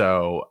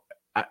 So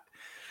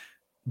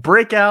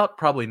breakout,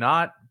 probably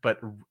not, but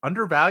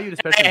undervalued,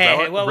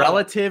 especially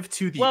relative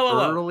to the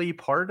early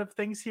part of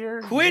things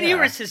here. Quinn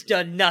Ewers has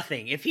done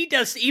nothing. If he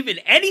does even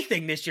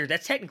anything this year,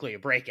 that's technically a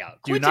breakout.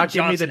 Don't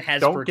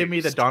give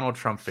me the Donald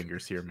Trump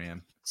fingers here,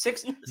 man.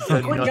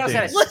 Quinn Johnson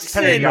had Listen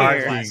 600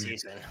 yards here. last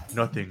season.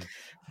 Nothing.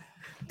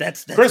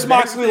 That's Chris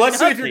Moxley, let's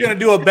see if you're going to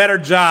do a better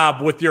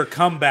job with your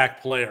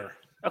comeback player.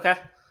 Okay.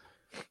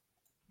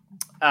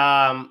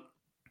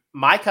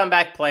 My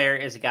comeback player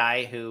is a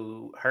guy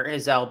who hurt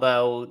his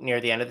elbow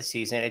near the end of the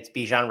season. It's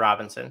Bijan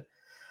Robinson.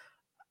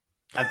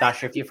 I'm not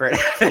sure if you've heard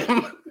of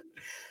him.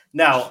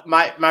 No,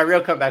 my real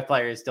comeback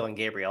player is Dylan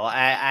Gabriel. I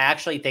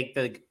actually think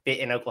the bit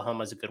in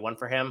Oklahoma is a good one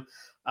for him.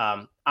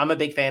 I'm a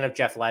big fan of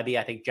Jeff Lebby.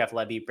 I think Jeff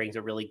Lebby brings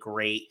a really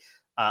great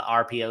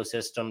RPO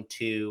system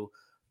to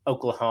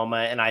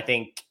Oklahoma, and I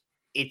think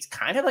it's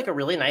kind of like a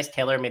really nice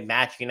tailor-made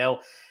match. You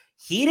know,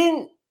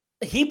 he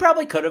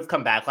probably could have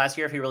come back last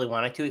year if he really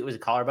wanted to. It was a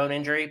collarbone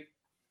injury,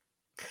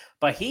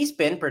 but he's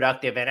been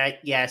productive. And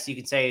yes, you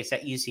could say it's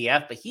at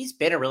UCF, but he's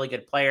been a really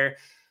good player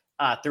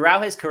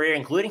throughout his career,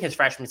 including his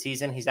freshman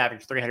season. He's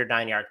averaged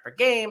 309 yards per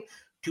game,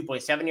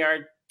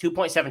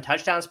 2.7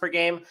 touchdowns per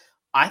game.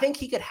 I think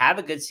he could have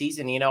a good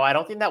season. You know, I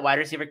don't think that wide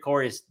receiver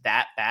core is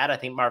that bad. I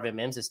think Marvin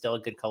Mims is still a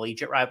good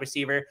collegiate wide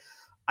receiver.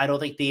 I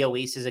don't think Theo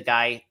Weiss is a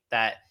guy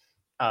that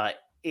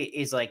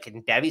is like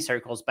in Devy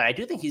circles, but I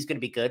do think he's going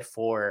to be good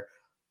for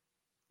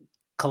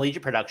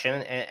collegiate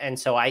production. And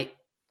so I'm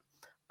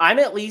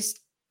at least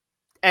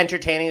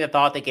entertaining the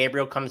thought that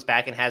Gabriel comes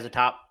back and has a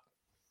top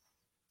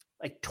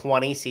like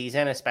 20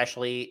 season,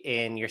 especially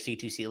in your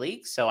C2C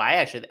league. So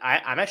I'm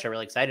actually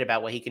really excited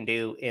about what he can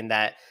do in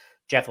that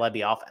Jeff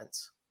Lebby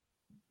offense.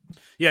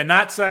 Yeah,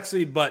 not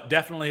sexy, but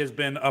definitely has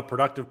been a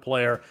productive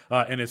player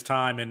in his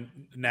time and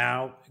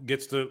now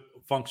gets to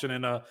function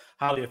in a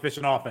highly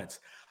efficient offense.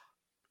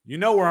 You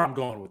know where I'm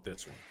going with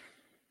this one.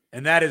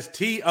 And that is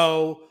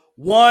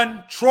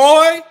TO1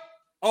 Troy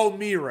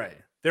O'Meara.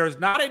 There is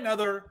not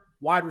another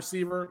wide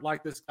receiver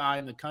like this guy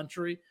in the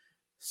country.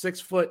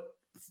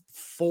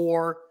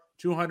 6'4",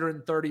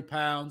 230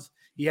 pounds.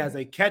 He has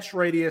a catch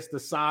radius the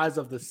size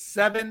of the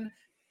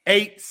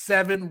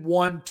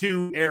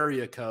 78712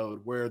 area code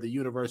where the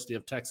University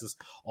of Texas,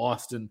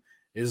 Austin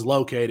is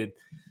located.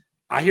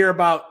 I hear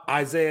about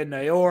Isaiah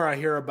Nayor. I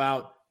hear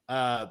about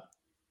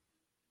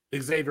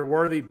Xavier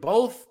Worthy,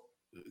 both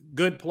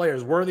good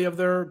players, worthy of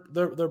their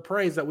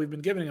praise that we've been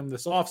giving them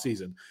this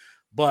offseason.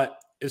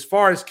 But as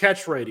far as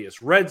catch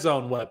radius, red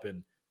zone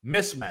weapon,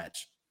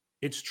 mismatch,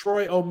 it's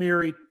Troy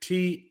O'Meara,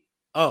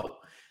 T.O.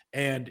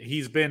 And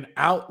he's been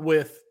out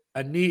with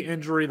a knee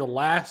injury the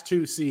last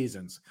 2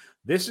 seasons.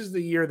 This is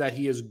the year that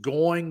he is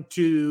going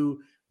to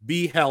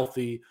be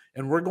healthy,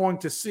 and we're going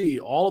to see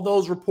all of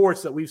those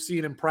reports that we've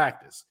seen in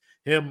practice,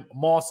 him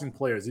mossing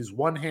players, these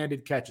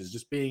one-handed catches,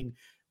 just being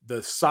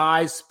the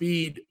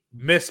size-speed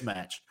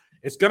mismatch.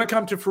 It's going to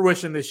come to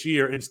fruition this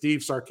year in Steve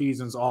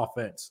Sarkisian's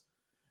offense.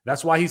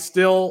 That's why he's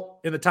still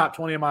in the top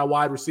 20 of my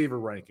wide receiver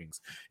rankings.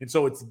 And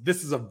so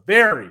this is a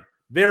very,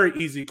 very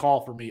easy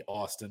call for me,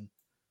 Austin,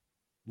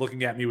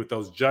 looking at me with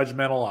those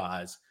judgmental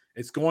eyes.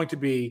 It's going to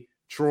be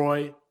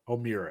Troy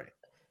Omeire.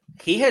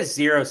 He has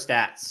 0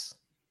 stats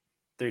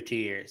through 2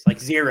 years. Like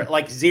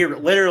zero,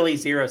 literally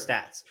 0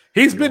 stats.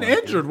 He's been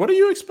injured. What do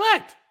you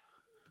expect?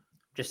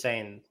 Just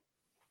saying,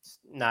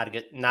 not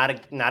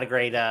a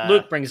great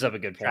Luke brings up a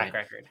good track point.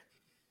 record.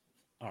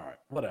 All right,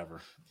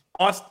 whatever.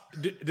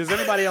 Austin, does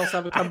anybody else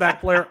have a comeback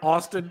player?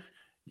 Austin?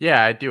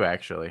 Yeah, I do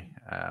actually.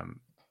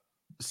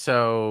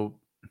 So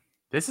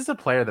this is a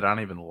player that I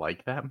don't even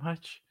like that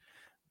much,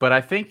 but I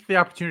think the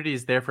opportunity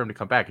is there for him to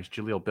come back. It's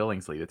Jaleel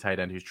Billingsley, the tight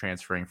end who's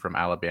transferring from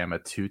Alabama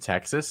to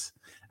Texas.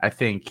 I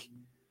think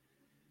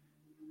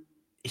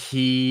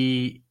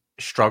he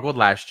struggled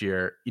last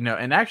year,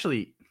 and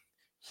actually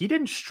he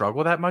didn't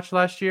struggle that much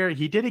last year.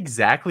 He did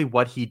exactly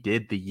what he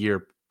did the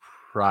year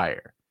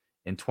prior.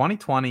 In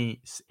 2020,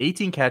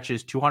 18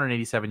 catches,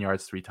 287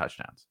 yards, 3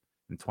 touchdowns.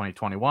 In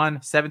 2021,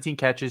 17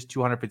 catches,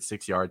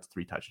 256 yards,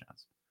 3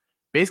 touchdowns.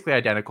 Basically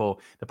identical.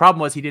 The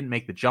problem was he didn't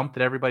make the jump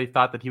that everybody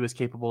thought that he was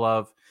capable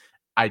of.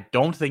 I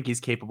don't think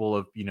he's capable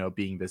of,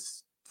 being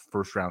this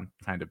first round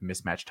kind of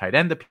mismatched tight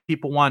end that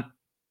people want.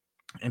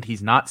 And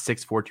he's not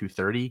 6'4",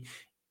 230.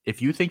 If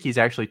you think he's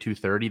actually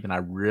 230, then I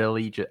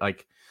really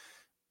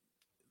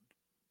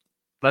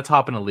let's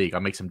hop in a league.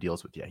 I'll make some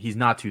deals with you. He's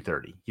not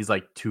 230. He's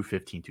like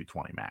 215,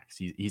 220 max.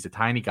 He's a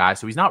tiny guy,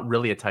 so he's not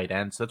really a tight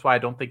end. So that's why I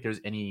don't think there's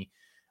any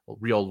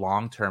real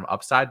long-term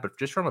upside. But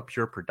just from a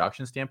pure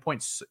production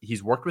standpoint,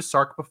 he's worked with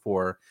Sark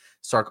before.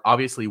 Sark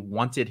obviously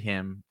wanted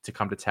him to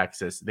come to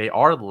Texas. They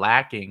are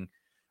lacking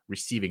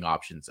receiving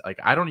options.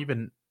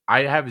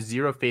 I have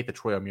zero faith that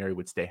Troy Omeire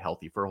would stay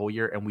healthy for a whole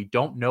year, and we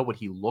don't know what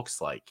he looks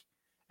like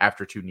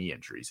after 2 knee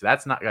injuries. So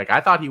that's not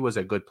I thought he was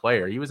a good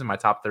player. He was in my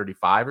top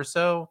 35 or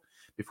so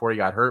before he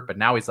got hurt, but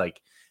now he's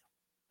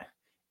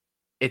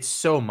it's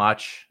so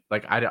much.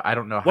 I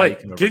don't know how you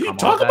can you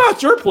talk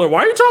about your player?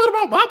 Why are you talking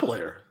about my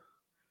player?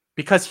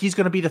 Because he's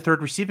going to be the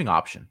third receiving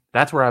option.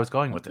 That's where I was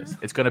going with this.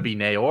 It's going to be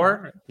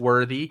Nayor,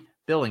 Worthy,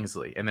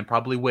 Billingsley, and then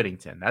probably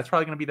Whittington. That's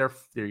probably going to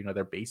be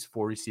their base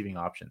 4 receiving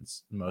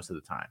options most of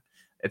the time.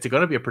 It's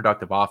going to be a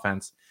productive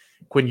offense.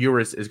 Quinn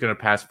Ewers is going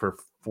to pass for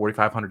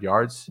 4,500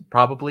 yards,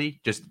 probably.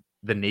 Just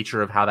the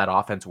nature of how that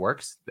offense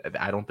works.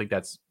 I don't think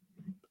that's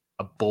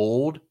a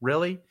bold,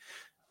 really.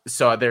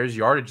 So there's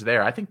yardage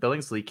there. I think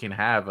Billingsley can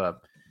have a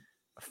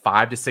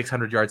 500 to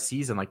 600 yard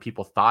season like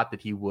people thought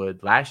that he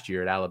would last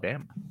year at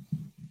Alabama.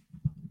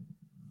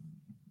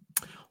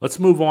 Let's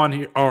move on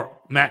here. Or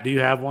Matt, do you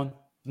have one?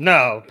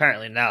 No,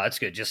 apparently no. It's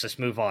good. Just let's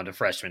move on to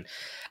freshmen.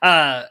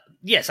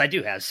 Yes, I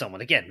do have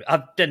someone. Again,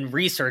 I've been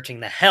researching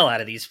the hell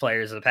out of these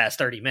players in the past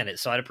 30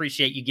 minutes, so I'd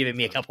appreciate you giving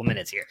me a couple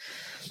minutes here.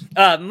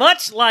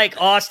 Much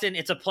like Austin,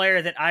 it's a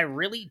player that I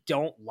really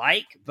don't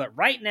like, but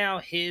right now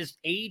his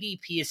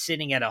ADP is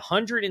sitting at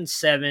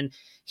 107.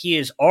 He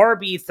is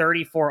RB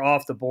 34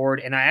 off the board,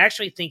 and I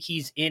actually think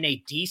he's in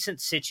a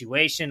decent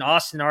situation.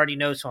 Austin already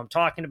knows who I'm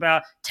talking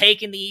about.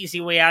 Taking the easy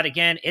way out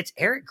again, it's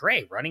Eric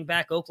Gray, running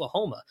back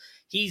Oklahoma.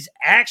 He's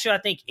actually, I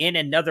think, in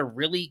another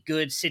really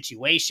good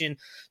situation.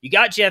 You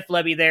got Jeff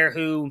Lebby there,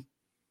 who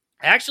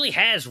actually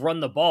has run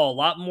the ball a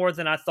lot more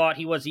than I thought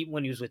he was even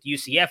when he was with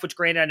UCF, which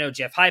granted, I know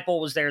Jeff Heupel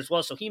was there as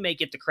well, so he may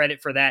get the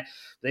credit for that.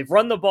 They've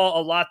run the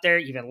ball a lot there.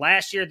 Even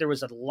last year, there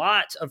was a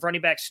lot of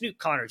running back. Snoop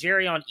Connor,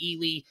 Jerrion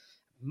Ely.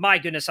 My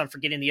goodness, I'm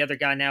forgetting the other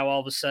guy now all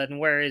of a sudden.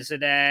 Where is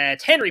it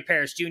at? Henry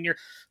Parrish Jr.,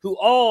 who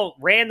all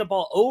ran the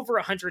ball over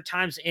 100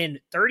 times in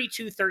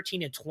 32,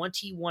 13, and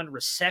 21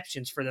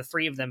 receptions for the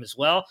 3 of them as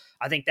well.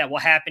 I think that will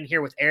happen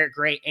here with Eric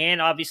Gray,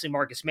 and obviously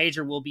Marcus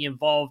Major will be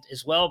involved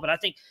as well. But I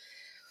think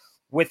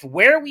with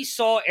where we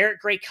saw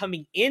Eric Gray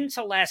coming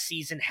into last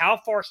season, how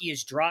far he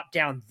has dropped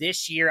down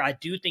this year, I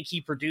do think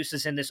he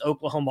produces in this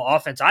Oklahoma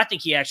offense. I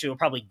think he actually will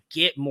probably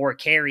get more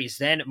carries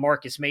than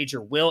Marcus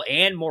Major will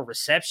and more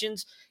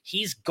receptions.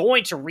 He's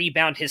going to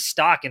rebound his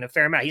stock in a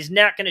fair amount. He's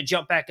not going to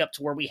jump back up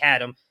to where we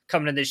had him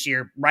coming in this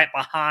year, right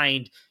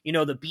behind, the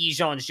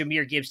Bijans,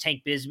 Jahmyr Gibbs,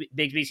 Tank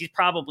Bigsby's. He's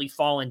probably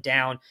fallen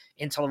down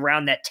until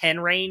around that 10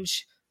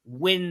 range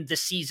when the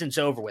season's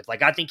over with.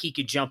 I think he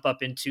could jump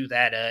up into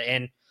that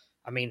and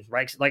I mean,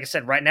 right, like I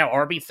said, right now,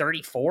 RB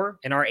 34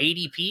 in our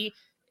ADP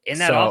in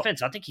that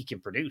offense, I think he can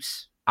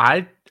produce.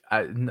 I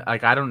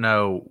don't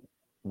know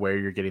where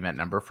you're getting that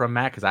number from,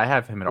 Matt, because I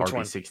have him at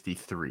RB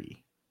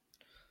 63.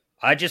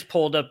 I just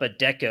pulled up a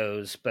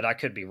Deco's, but I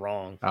could be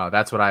wrong. Oh,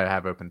 that's what I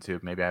have open too.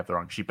 Maybe I have the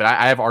wrong sheet, but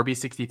I have RB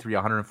 63,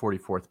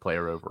 144th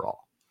player overall.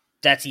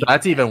 That's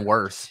even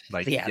worse.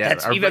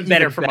 That's even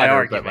better for my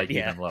argument. But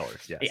even lower.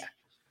 Yes. Yeah.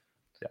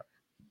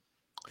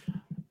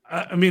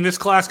 I mean, this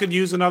class could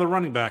use another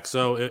running back.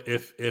 So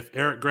if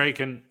Eric Gray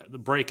can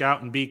break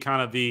out and be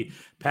kind of the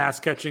pass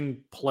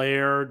catching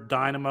player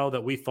dynamo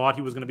that we thought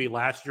he was going to be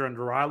last year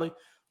under Riley,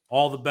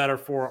 all the better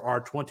for our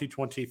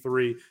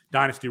 2023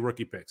 Dynasty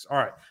rookie picks. All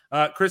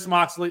right, Chris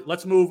Moxley,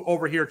 let's move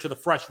over here to the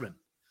freshmen.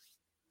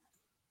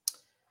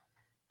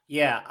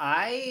 Yeah,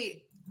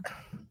 I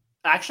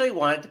actually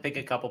wanted to pick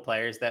a couple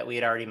players that we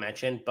had already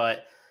mentioned,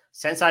 but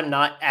since I'm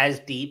not as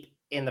deep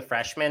in the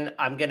freshmen,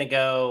 I'm going to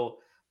go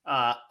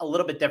a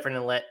little bit different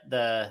and let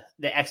the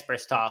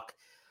experts talk.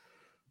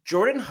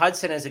 Jordan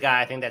Hudson is a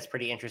guy I think that's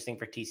pretty interesting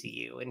for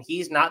TCU, and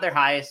he's not their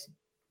highest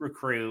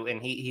recruit,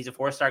 and he's a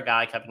 4-star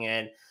guy coming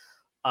in.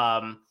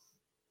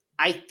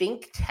 I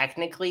think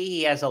technically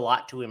he has a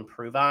lot to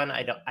improve on.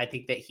 I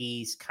think that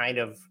he's kind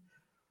of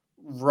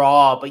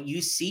raw, but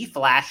you see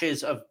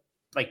flashes of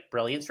like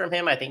brilliance from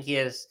him. I think he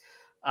has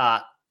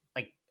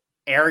like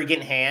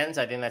arrogant hands.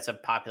 I think that's a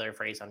popular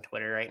phrase on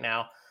Twitter right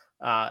now.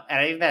 And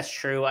I think that's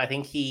true. I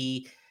think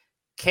he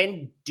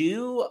can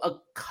do a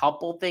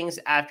couple things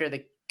after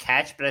the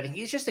catch, but I think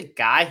he's just a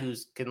guy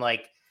who's can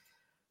like,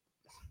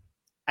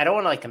 I don't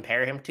want to like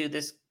compare him to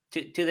this,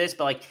 but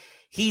like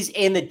he's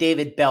in the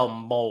David Bell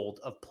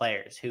mold of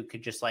players who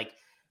could just like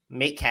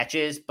make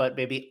catches, but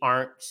maybe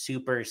aren't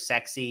super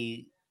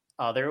sexy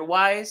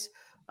otherwise.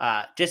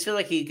 Just feel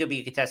like he could be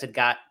a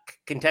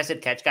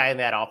contested catch guy in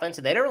that offense.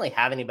 And they don't really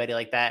have anybody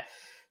like that.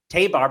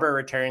 Tay Barber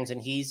returns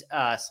and he's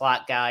a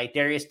slot guy.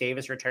 Darius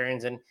Davis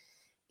returns and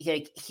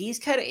he's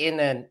kind of in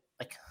an,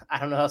 like, I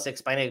don't know how else to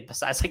explain it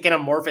besides like an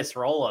amorphous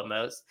role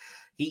almost.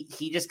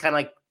 He just kind of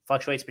like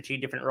fluctuates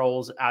between different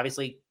roles.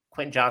 Obviously,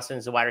 Quentin Johnston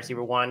is the wide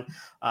receiver one,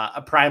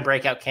 a prime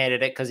breakout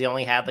candidate because he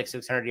only had like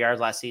 600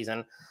 yards last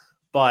season.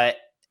 But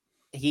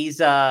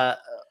but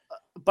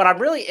I'm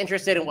really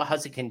interested in what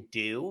Hudson can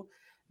do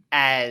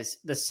as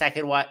the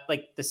second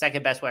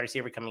best wide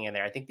receiver coming in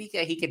there. I think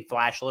he could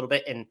flash a little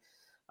bit. And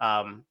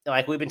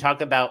like we've been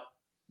talking about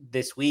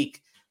this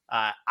week,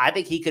 I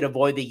think he could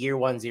avoid the year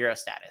 1-0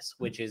 status,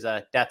 which is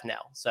a death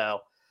knell. So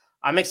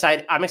I'm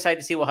excited. I'm excited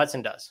to see what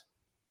Hudson does.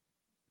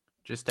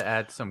 Just to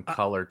add some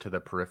color to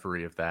the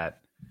periphery of that,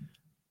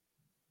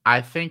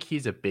 I think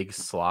he's a big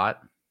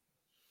slot.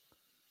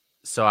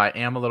 So I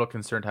am a little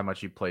concerned how much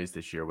he plays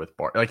this year with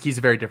Barber. Like he's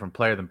a very different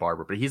player than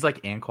Barber, but he's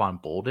like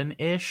Anquan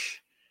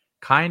Bolden-ish,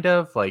 kind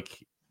of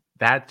like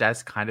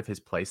that's kind of his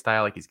play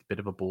style. Like he's a bit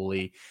of a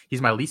bully.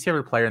 He's my least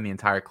favorite player in the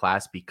entire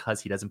class because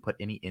he doesn't put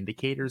any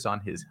indicators on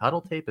his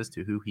huddle tape as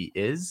to who he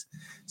is.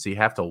 So you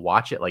have to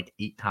watch it like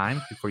 8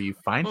 times before you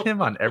find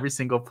him on every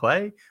single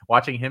play.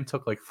 Watching him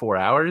took like 4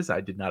 hours. I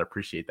did not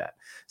appreciate that.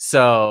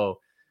 So,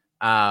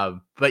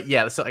 but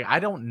yeah, so like, I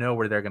don't know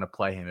where they're going to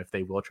play him, if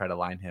they will try to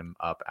line him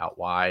up out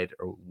wide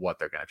or what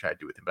they're going to try to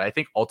do with him. But I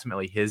think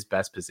ultimately his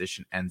best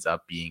position ends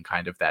up being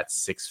kind of that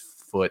 6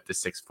 foot to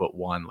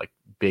 6'1", like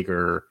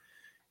bigger,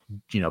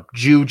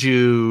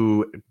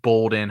 Juju,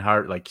 Bolden,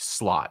 Hart, like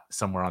slot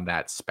somewhere on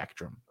that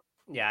spectrum.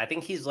 Yeah, I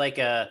think he's like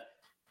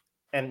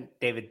and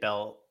David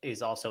Bell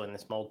is also in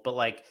this mold, but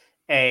like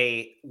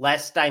a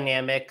less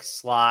dynamic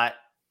slot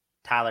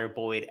Tyler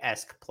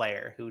Boyd-esque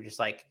player who just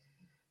like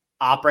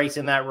operates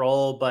in that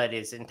role, but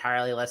is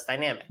entirely less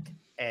dynamic.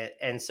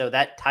 And so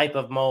that type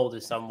of mold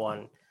is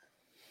someone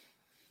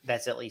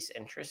that's at least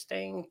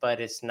interesting, but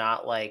it's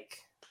not like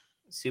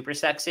super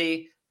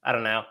sexy. I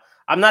don't know.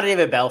 I'm not a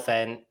David Bell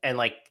fan, and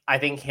like I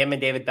think him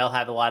and David Bell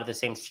have a lot of the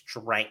same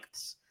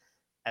strengths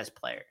as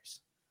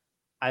players.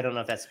 I don't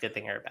know if that's a good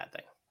thing or a bad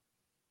thing.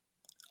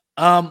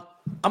 I'm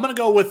going to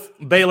go with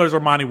Baylor's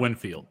Armani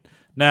Winfield.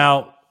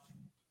 Now,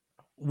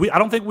 I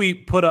don't think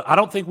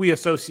we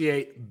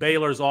associate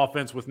Baylor's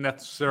offense with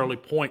necessarily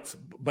points,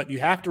 but you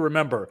have to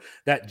remember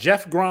that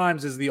Jeff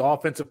Grimes is the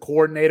offensive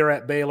coordinator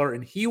at Baylor,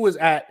 and he was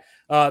at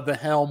the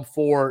helm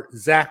for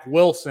Zach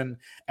Wilson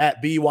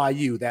at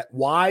BYU. That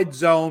wide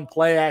zone,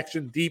 play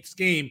action, deep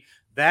scheme,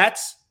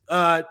 that's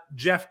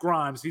Jeff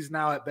Grimes. He's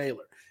now at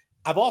Baylor.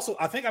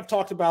 I think I've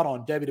talked about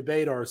on Devy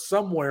Debate or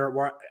somewhere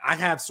where I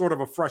have sort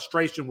of a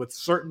frustration with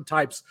certain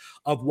types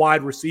of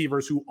wide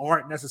receivers who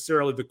aren't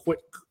necessarily the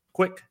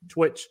quick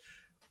twitch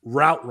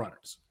route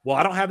runners. Well,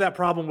 I don't have that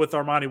problem with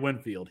Armani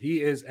Winfield.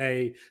 He is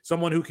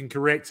someone who can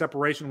create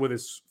separation with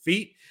his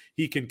feet.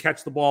 He can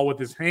catch the ball with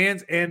his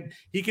hands, and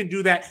he can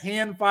do that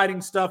hand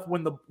fighting stuff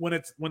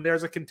when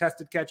there's a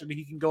contested catch and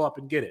he can go up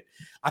and get it.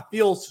 I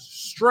feel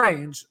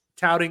strange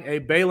touting a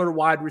Baylor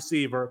wide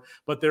receiver,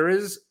 but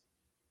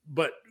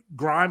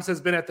Grimes has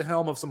been at the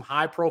helm of some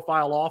high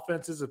profile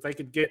offenses. If they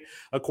could get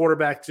a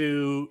quarterback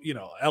to,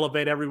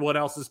 elevate everyone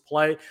else's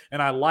play.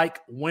 And I like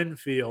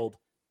Winfield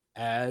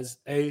as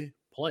a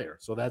player.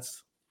 So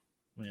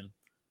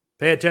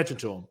pay attention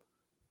to him.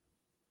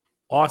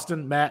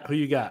 Austin, Matt, who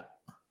you got?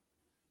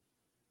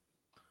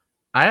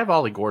 I have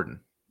Ollie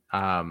Gordon.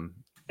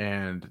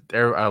 And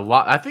there are a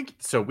lot. I think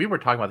so. We were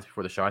talking about this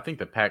before the show. I think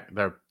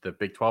the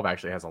Big 12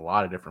 actually has a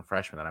lot of different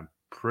freshmen that I'm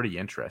pretty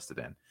interested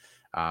in.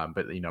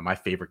 But my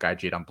favorite guy,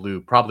 Jadon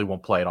Blue, probably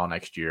won't play at all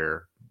next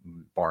year,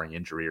 barring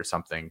injury or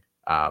something.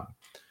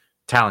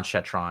 Talon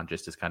Shetron,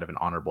 just as kind of an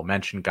honorable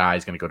mention guy,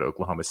 is going to go to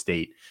Oklahoma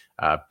State.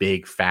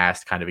 Big,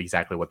 fast, kind of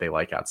exactly what they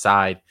like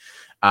outside.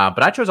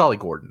 But I chose Ollie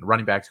Gordon,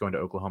 running back's going to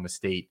Oklahoma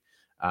State.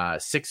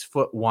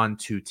 6'1",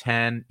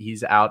 210.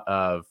 He's out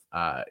of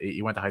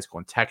he went to high school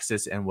in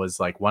Texas and was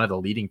like one of the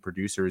leading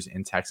producers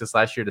in Texas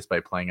last year,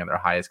 despite playing in their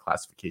highest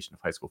classification of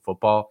high school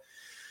football.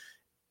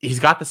 He's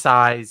got the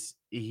size.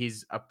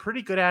 He's a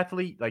pretty good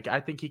athlete. Like,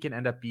 I think he can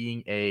end up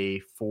being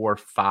a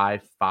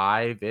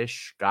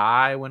 4.55-ish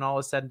guy when all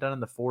is said and done in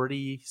the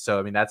 40. So,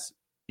 I mean, that's,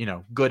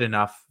 good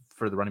enough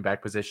for the running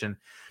back position.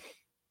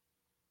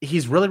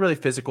 He's really, really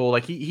physical.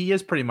 Like, he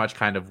is pretty much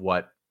kind of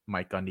what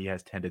Mike Gundy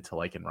has tended to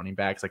like in running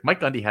backs. Like,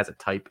 Mike Gundy has a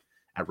type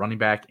at running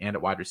back and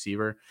at wide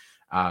receiver.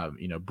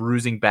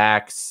 Bruising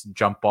backs,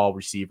 jump ball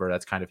receiver.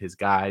 That's kind of his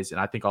guys. And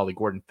I think Ollie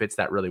Gordon fits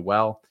that really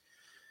well.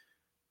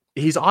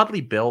 He's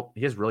oddly built.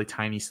 He has really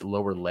tiny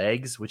lower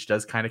legs, which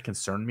does kind of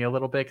concern me a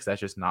little bit because that's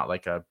just not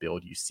like a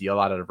build you see a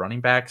lot out of running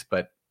backs.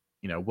 But,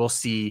 we'll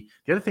see.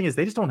 The other thing is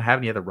they just don't have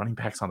any other running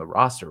backs on the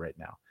roster right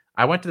now.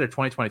 I went to their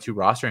 2022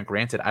 roster, and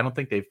granted, I don't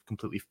think they've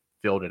completely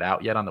filled it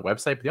out yet on the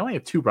website, but they only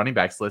have 2 running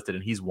backs listed,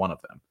 and he's one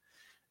of them.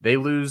 They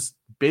lose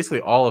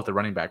basically all of the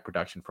running back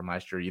production from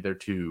last year, either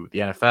to the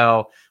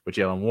NFL with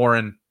Jaylen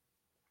Warren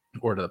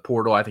or to the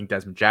portal. I think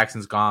Desmond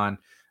Jackson's gone.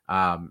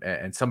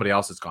 And somebody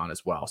else is gone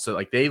as well. So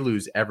like they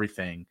lose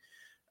everything.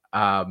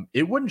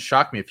 It wouldn't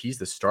shock me if he's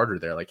the starter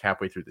there, like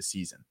halfway through the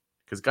season,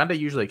 because Gundy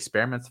usually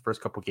experiments the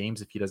first couple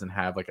games if he doesn't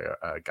have like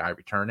a guy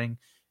returning.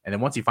 And then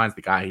once he finds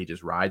the guy, he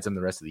just rides him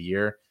the rest of the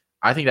year.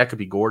 I think that could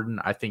be Gordon.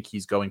 I think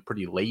he's going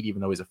pretty late,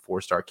 even though he's a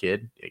 4-star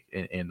kid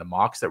in the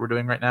mocks that we're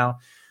doing right now.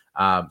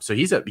 So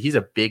he's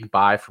a big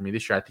buy for me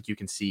this year. I think you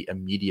can see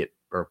immediate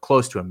or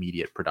close to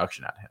immediate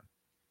production out of him.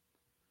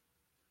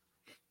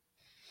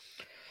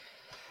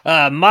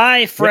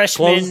 My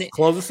freshman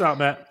close us out,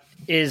 Matt.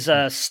 Is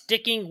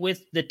sticking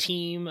with the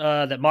team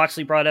that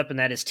Moxley brought up, and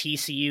that is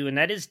TCU, and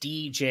that is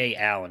DJ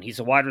Allen. He's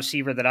a wide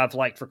receiver that I've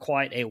liked for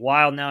quite a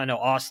while now. I know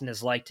Austin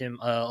has liked him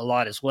a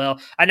lot as well.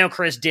 I know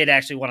Chris did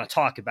actually want to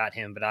talk about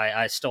him, but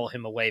I stole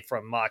him away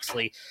from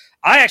Moxley.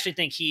 I actually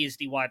think he is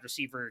the wide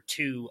receiver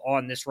 2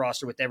 on this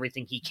roster with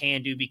everything he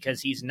can do,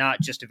 because he's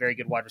not just a very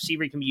good wide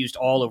receiver. He can be used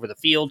all over the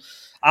field.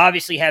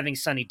 Obviously, having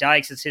Sonny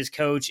Dykes as his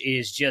coach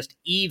is just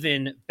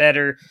even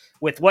better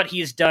with what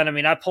he has done. I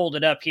mean, I pulled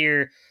it up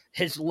here.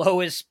 His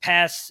lowest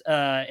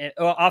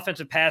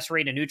offensive pass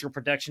rate and neutral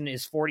production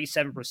is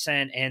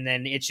 47%, and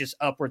then it's just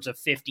upwards of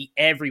 50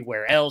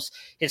 everywhere else.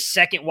 His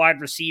second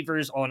wide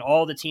receivers on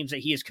all the teams that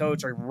he has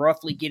coached are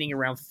roughly getting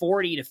around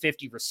 40 to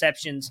 50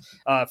 receptions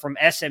from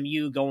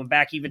SMU, going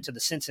back even to the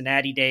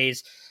Cincinnati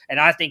days. And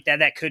I think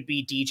that could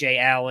be DJ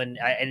Allen,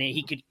 and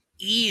he could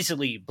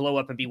easily blow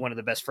up and be one of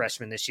the best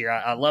freshmen this year.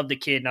 I love the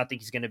kid, and I think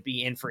he's going to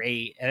be in for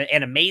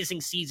an amazing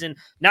season,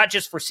 not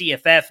just for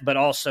CFF, but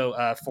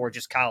also for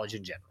just college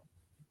in general.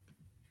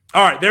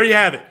 All right, there you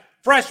have it.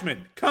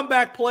 Freshman,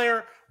 comeback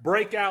player,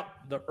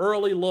 breakout, the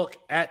early look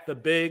at the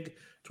Big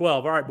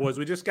 12. All right, boys,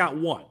 we just got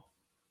one.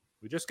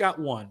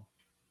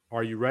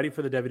 Are you ready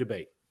for the Devy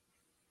debate?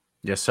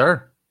 Yes,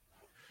 sir.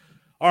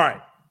 All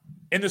right.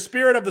 In the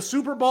spirit of the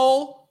Super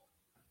Bowl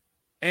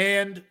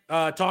and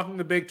talking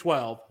the Big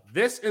 12,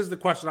 this is the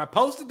question. I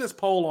posted this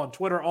poll on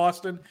Twitter,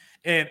 Austin,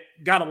 and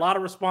got a lot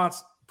of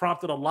response,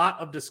 prompted a lot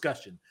of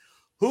discussion.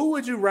 Who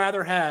would you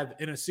rather have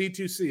in a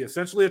C2C,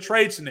 essentially a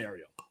trade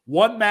scenario?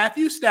 One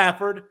Matthew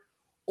Stafford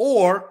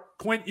or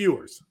Quint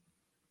Ewers?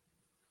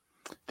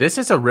 This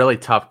is a really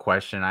tough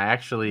question. I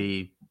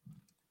actually,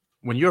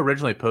 when you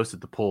originally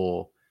posted the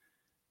poll,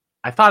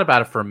 I thought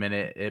about it for a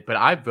minute, but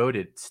I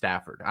voted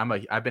Stafford.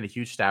 I've been a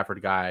huge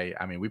Stafford guy.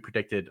 I mean, we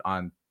predicted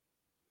on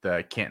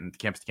the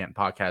Campus to Canton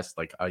podcast,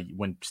 like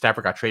when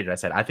Stafford got traded, I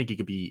said, I think he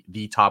could be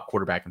the top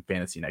quarterback in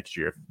fantasy next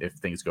year if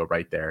things go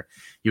right there.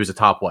 He was a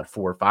top, 4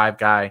 or 5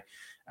 guy.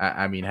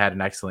 I mean, had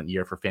an excellent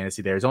year for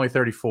fantasy there. He's only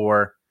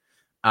 34.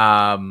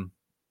 I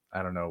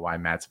don't know why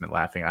Matt's been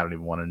laughing. I don't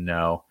even want to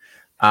know.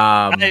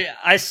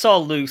 I saw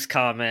Luke's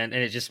comment,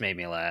 and it just made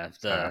me laugh.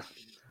 Yeah,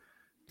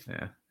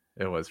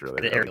 it was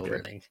really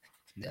good. Thing.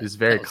 Yeah, he was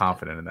very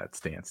confident in that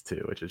stance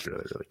too, which is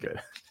really, really good.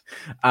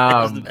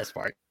 That was the best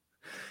part.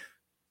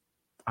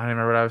 I don't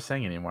remember what I was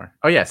saying anymore.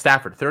 Oh yeah,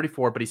 Stafford,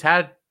 34, but he's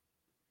had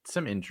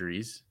some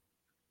injuries.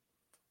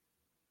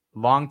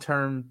 Long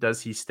term,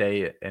 does he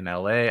stay in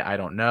LA? I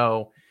don't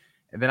know.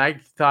 And then I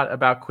thought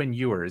about Quinn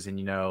Ewers, and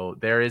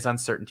there is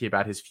uncertainty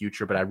about his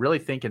future, but I really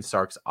think in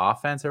Sark's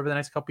offense over the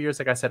next couple of years,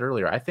 like I said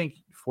earlier, I think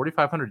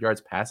 4,500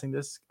 yards passing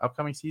this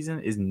upcoming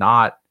season is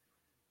not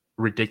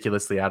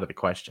ridiculously out of the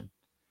question.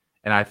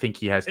 And I think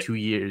he has 2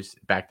 years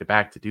back to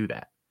back to do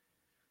that.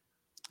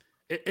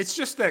 It's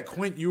just that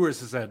Quint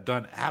Ewers has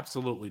done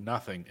absolutely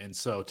nothing. And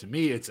so to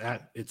me, it's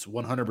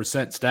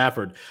 100%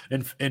 Stafford.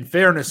 And in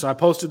fairness, I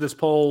posted this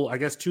poll, I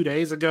guess 2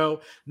 days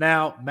ago.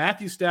 Now,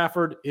 Matthew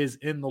Stafford is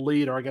in the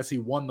lead, or I guess he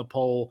won the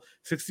poll,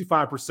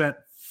 65%,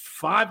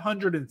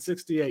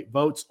 568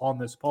 votes on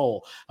this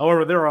poll.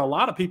 However, there are a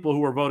lot of people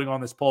who are voting on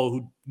this poll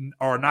who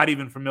are not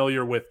even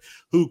familiar with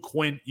who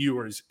Quint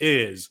Ewers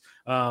is.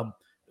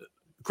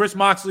 Chris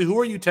Moxley, who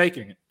are you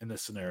taking in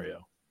this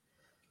scenario?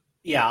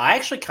 Yeah, I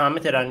actually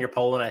commented on your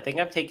poll, and I think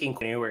I'm taking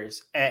Quinn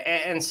Ewers.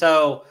 And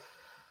so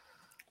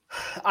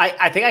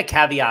I think I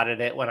caveated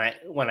it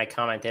when I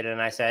commented,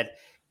 and I said,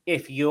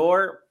 if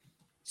your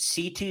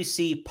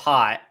C2C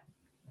pot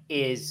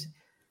is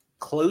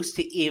close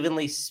to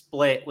evenly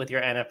split with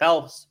your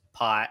NFL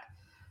pot,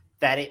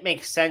 that it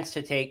makes sense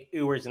to take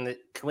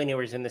Quinn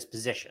Ewers in this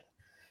position.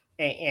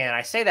 And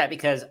I say that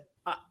because,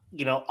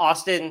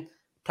 Austin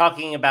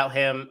talking about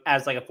him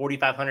as like a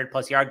 4,500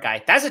 plus yard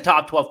guy, that's a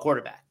top 12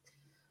 quarterback.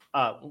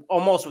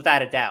 Almost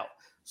without a doubt.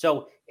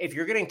 So if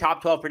you're getting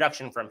top 12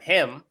 production from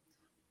him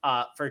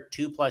for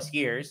 2+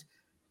 years,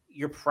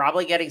 you're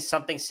probably getting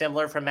something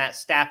similar from Matt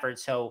Stafford.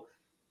 So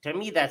to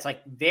me, that's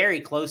like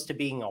very close to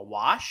being a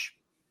wash.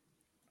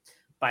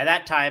 By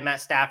that time,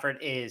 Matt Stafford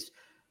is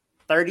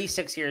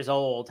 36 years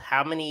old.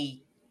 How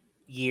many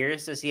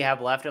years does he have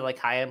left of like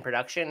high-end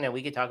production? And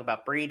we could talk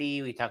about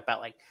Brady. We talk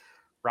about like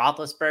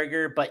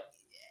Roethlisberger. But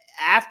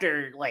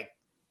after like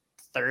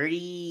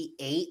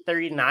 38,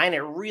 39, it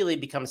really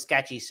becomes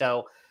sketchy.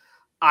 So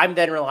I'm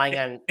then relying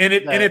on and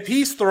if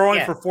he's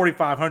throwing for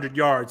 4,500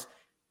 yards,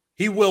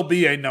 he will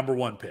be a number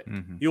one pick.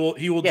 Mm-hmm.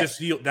 He'll just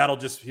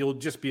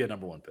be a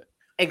number one pick.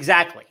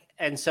 Exactly.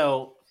 And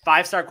so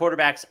 5-star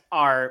quarterbacks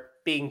are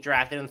being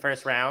drafted in the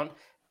first round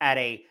at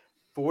a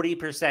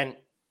 40%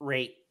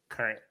 rate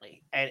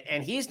currently.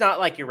 And he's not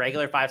like your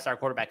regular 5-star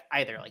quarterback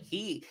either. Like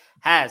he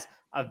has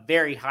a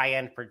very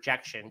high-end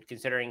projection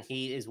considering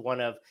he is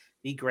one of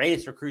the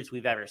greatest recruits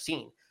we've ever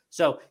seen.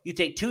 So you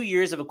take 2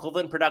 years of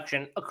equivalent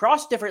production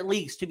across different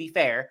leagues, to be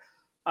fair.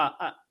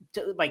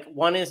 Like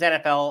one is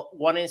NFL,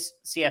 one is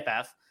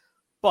CFF,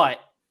 but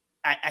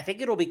I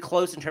think it'll be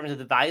close in terms of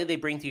the value they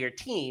bring to your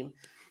team.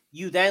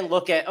 You then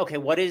look at, okay,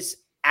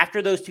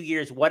 after those 2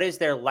 years, what is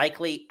their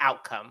likely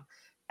outcome?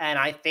 And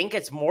I think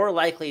it's more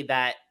likely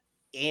that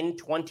in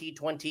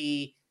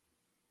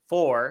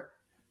 2024,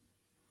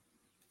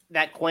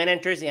 that Quinn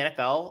enters the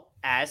NFL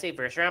as a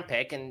first-round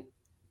pick and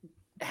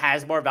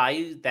has more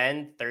value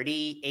than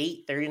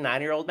 38,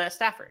 39-year-old Matt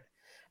Stafford.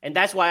 And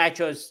that's why I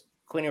chose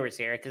Quinn Ewers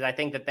here, because I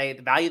think that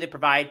the value they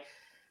provide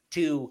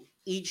to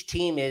each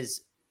team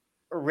is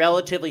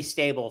relatively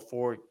stable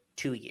for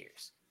 2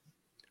 years.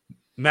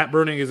 Matt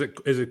Bruning,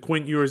 is it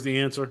Quinn Ewers the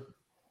answer?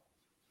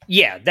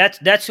 Yeah,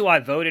 that's who I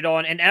voted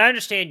on. And I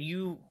understand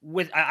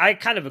I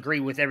kind of agree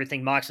with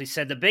everything Moxley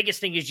said. The biggest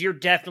thing is you're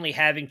definitely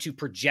having to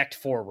project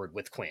forward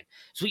with Quinn.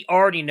 So we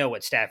already know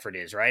what Stafford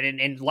is, right?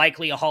 And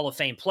likely a Hall of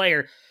Fame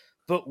player,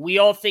 but we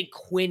all think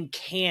Quinn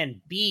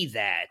can be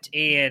that.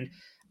 And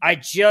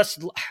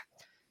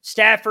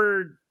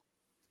Stafford,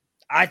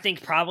 I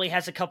think probably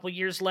has a couple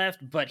years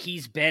left, but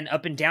he's been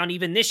up and down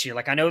even this year.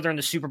 Like I know they're in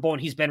the Super Bowl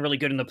and he's been really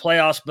good in the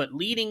playoffs, but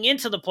leading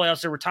into the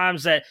playoffs, there were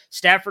times that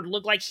Stafford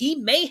looked like he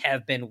may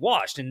have been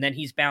washed and then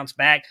he's bounced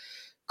back.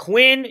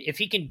 Quinn, if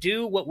he can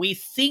do what we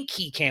think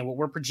he can, what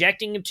we're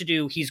projecting him to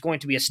do, he's going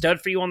to be a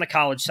stud for you on the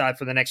college side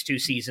for the next 2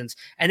 seasons.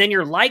 And then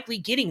you're likely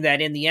getting that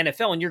in the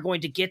NFL, and you're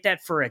going to get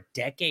that for a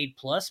decade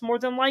plus more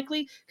than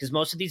likely, because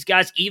most of these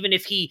guys, even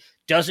if he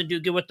doesn't do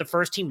good with the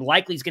first team,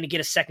 likely he's going to get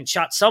a second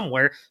shot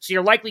somewhere. So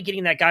you're likely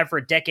getting that guy for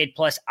a decade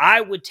plus.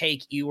 I would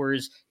take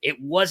Ewers. It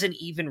wasn't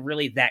even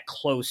really that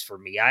close for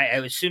me.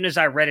 As soon as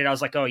I read it, I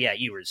was like, oh yeah,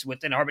 Ewers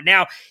within our. But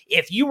now,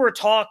 if you were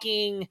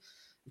talking,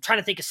 I'm trying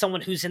to think of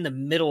someone who's in the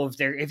middle of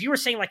there. If you were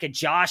saying like a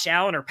Josh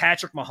Allen or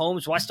Patrick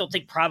Mahomes, who I still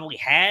think probably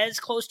has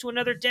close to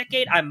another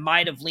decade, I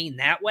might have leaned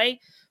that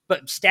way.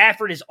 But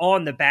Stafford is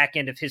on the back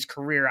end of his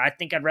career. I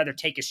think I'd rather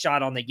take a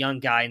shot on the young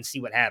guy and see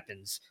what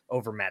happens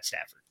over Matt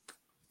Stafford.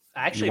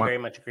 I actually very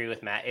much agree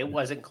with Matt. It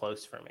wasn't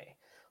close for me.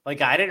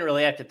 Like I didn't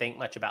really have to think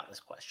much about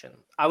this question.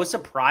 I was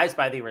surprised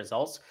by the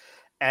results,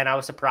 and I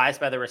was surprised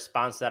by the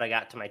response that I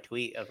got to my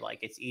tweet of like,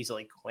 it's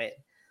easily Quinn.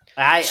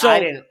 I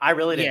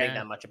really didn't think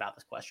that much about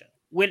this question.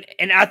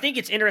 And I think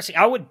it's interesting.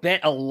 I would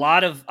bet a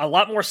lot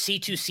more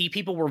C2C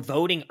people were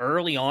voting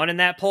early on in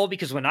that poll,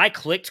 because when I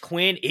clicked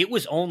Quinn, it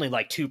was only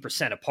like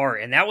 2%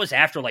 apart. And that was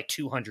after like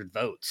 200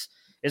 votes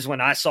is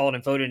when I saw it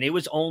and voted. And it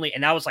was only,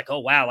 and I was like, oh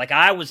wow. Like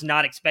I was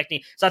not expecting.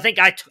 So I think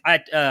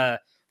I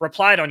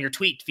replied on your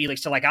tweet,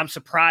 Felix, to like, I'm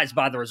surprised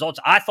by the results.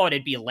 I thought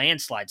it'd be a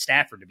landslide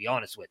Stafford, to be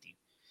honest with you.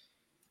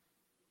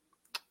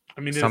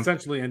 I mean, it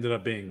essentially ended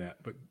up being that,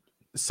 but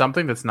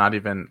something that's not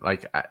even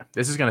like,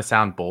 this is going to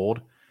sound bold.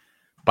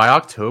 By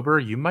October,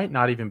 you might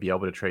not even be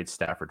able to trade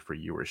Stafford for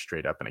Ewers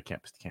straight up in a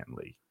campus to Canton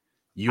league.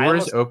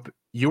 Ewers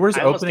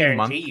opening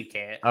month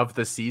of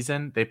the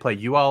season, they play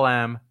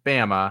ULM,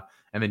 Bama,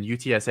 and then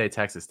UTSA,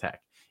 Texas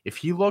Tech. If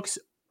he looks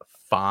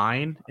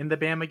fine in the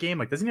Bama game,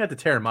 like doesn't he have to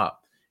tear him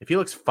up? If he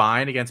looks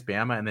fine against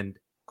Bama and then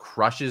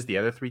crushes the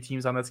other 3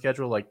 teams on that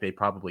schedule, like they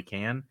probably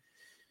can,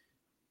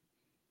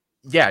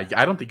 yeah,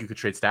 I don't think you could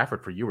trade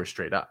Stafford for Ewers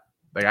straight up.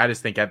 Like I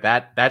just think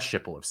that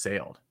ship will have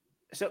sailed.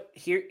 So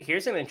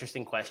here's an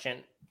interesting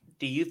question.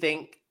 Do you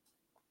think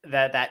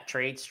that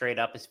trade straight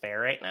up is fair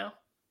right now?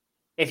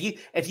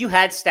 If you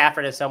had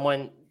Stafford as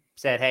someone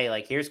said, hey,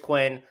 like here's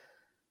Quinn,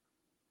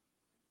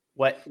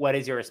 what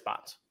is your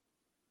response?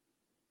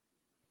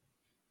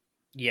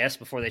 Yes,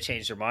 before they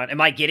change their mind. Am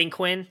I getting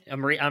Quinn?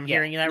 I'm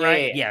hearing that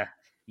right? Yeah.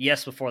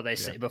 Yes, before they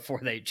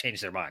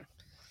change their mind.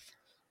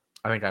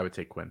 I think I would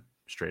take Quinn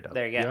straight up.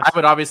 There you go. I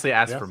would obviously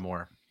ask for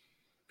more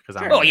because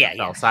I'm on the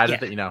NFL side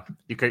of it.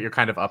 You're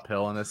kind of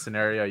uphill in this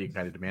scenario. You can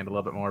kind of demand a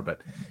little bit more,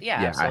 but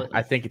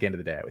I think at the end of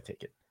the day, I would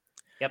take it.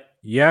 Yep.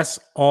 Yes,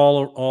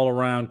 all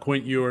around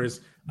Quint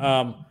Ewers.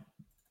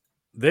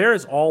 There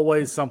is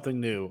always something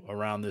new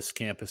around this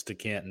Campus to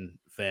Canton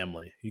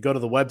family. You go to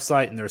the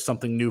website and there's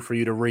something new for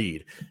you to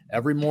read.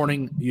 Every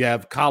morning you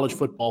have college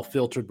football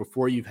filtered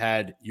before you've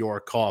had your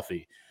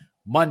coffee.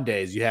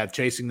 Mondays you have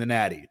Chasing the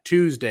Natty.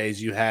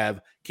 Tuesdays you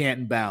have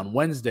Canton Bound.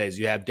 Wednesdays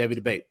you have Devy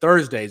Debate.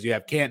 Thursdays you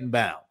have Canton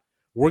Bound.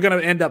 We're going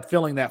to end up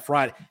filling that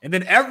Friday. And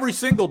then every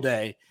single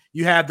day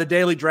you have the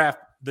daily draft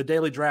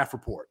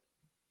report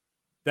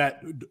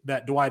that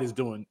Dwight is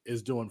doing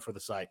for the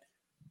site.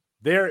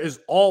 There is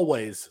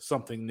always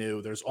something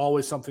new. There's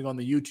always something on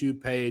the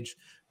YouTube page.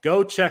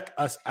 Go check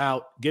us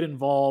out. Get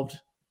involved.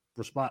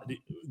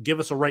 Give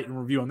us a rate and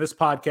review on this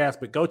podcast,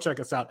 but go check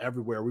us out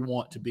everywhere. We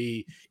want to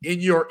be in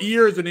your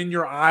ears and in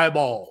your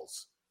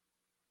eyeballs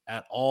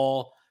at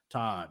all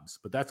times.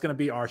 But that's going to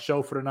be our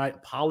show for tonight.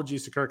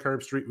 Apologies to Kirk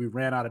Herbstreit. We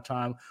ran out of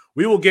time.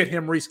 We will get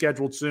him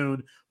rescheduled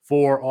soon.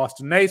 For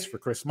Austin Nace, for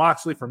Chris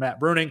Moxley, for Matt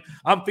Bruning,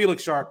 I'm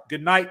Felix Sharp.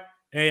 Good night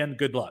and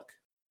good luck.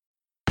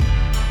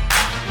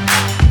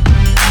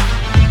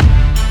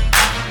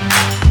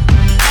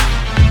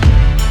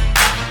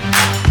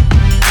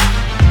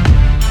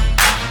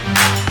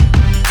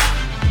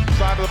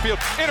 Side of the field,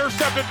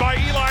 intercepted by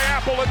Eli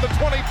Apple at the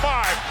 25,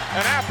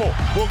 and Apple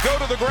will go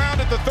to the ground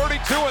at the 32,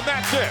 and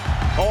that's it.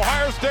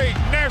 Ohio State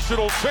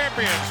national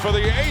champions for the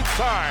 8th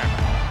time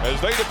as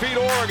they defeat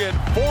Oregon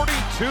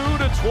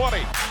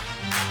 42-20.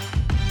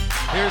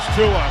 Here's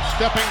Tua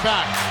stepping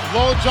back,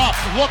 loads up,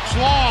 looks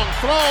long,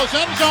 throws,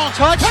 end zone,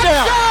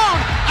 touchdown!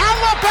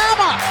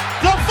 Alabama!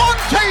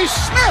 Devontae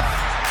Smith!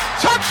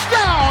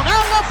 Touchdown,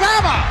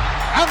 Alabama!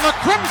 And the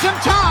Crimson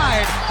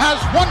Tide has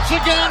once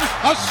again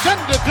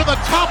ascended to the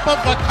top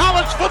of the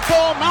college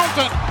football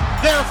mountain.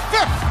 Their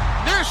 5th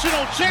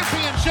national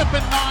championship in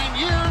 9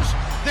 years,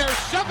 their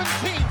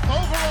 17th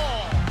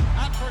overall.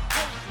 And for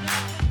Coach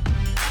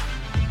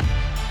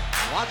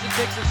Watson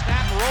takes a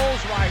snap, rolls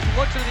right,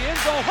 looks at the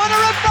end zone.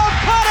 Hunter Renfrow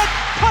caught it!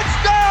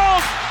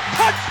 Touchdown!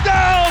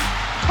 Touchdown!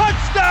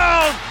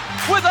 Touchdown!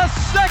 With a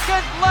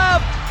second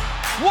left,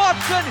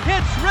 Watson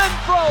hits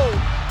Renfrow,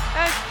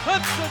 and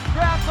Clemson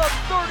grabs a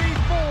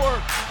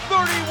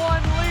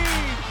 34-31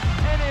 lead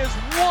and is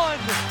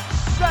 1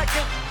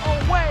 second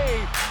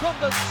away from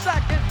the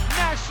 2nd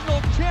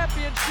national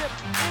championship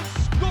in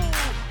school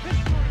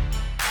history.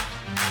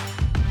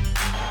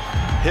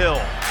 Hill,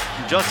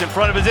 just in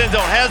front of his end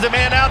zone, has a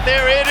man out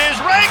there. It is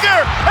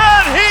Rager,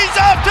 and he's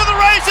off to the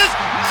races.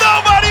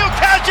 Nobody will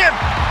catch him.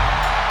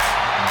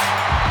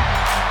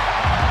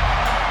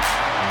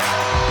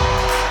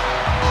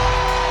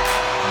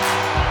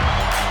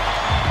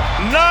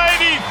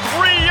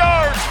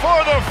 Yards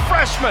for the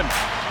freshman.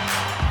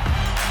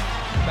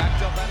 Backed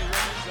up out of your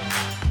end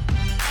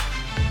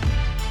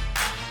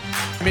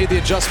zone. Made the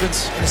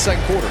adjustments in the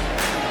second quarter.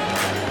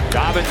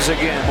 Dobbins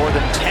again, more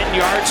than 10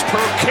 yards per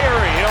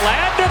carry. He'll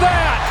add to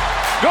that.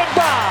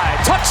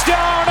 Goodbye.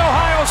 Touchdown,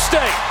 Ohio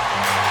State.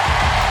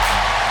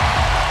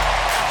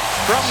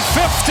 From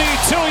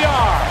 52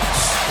 yards.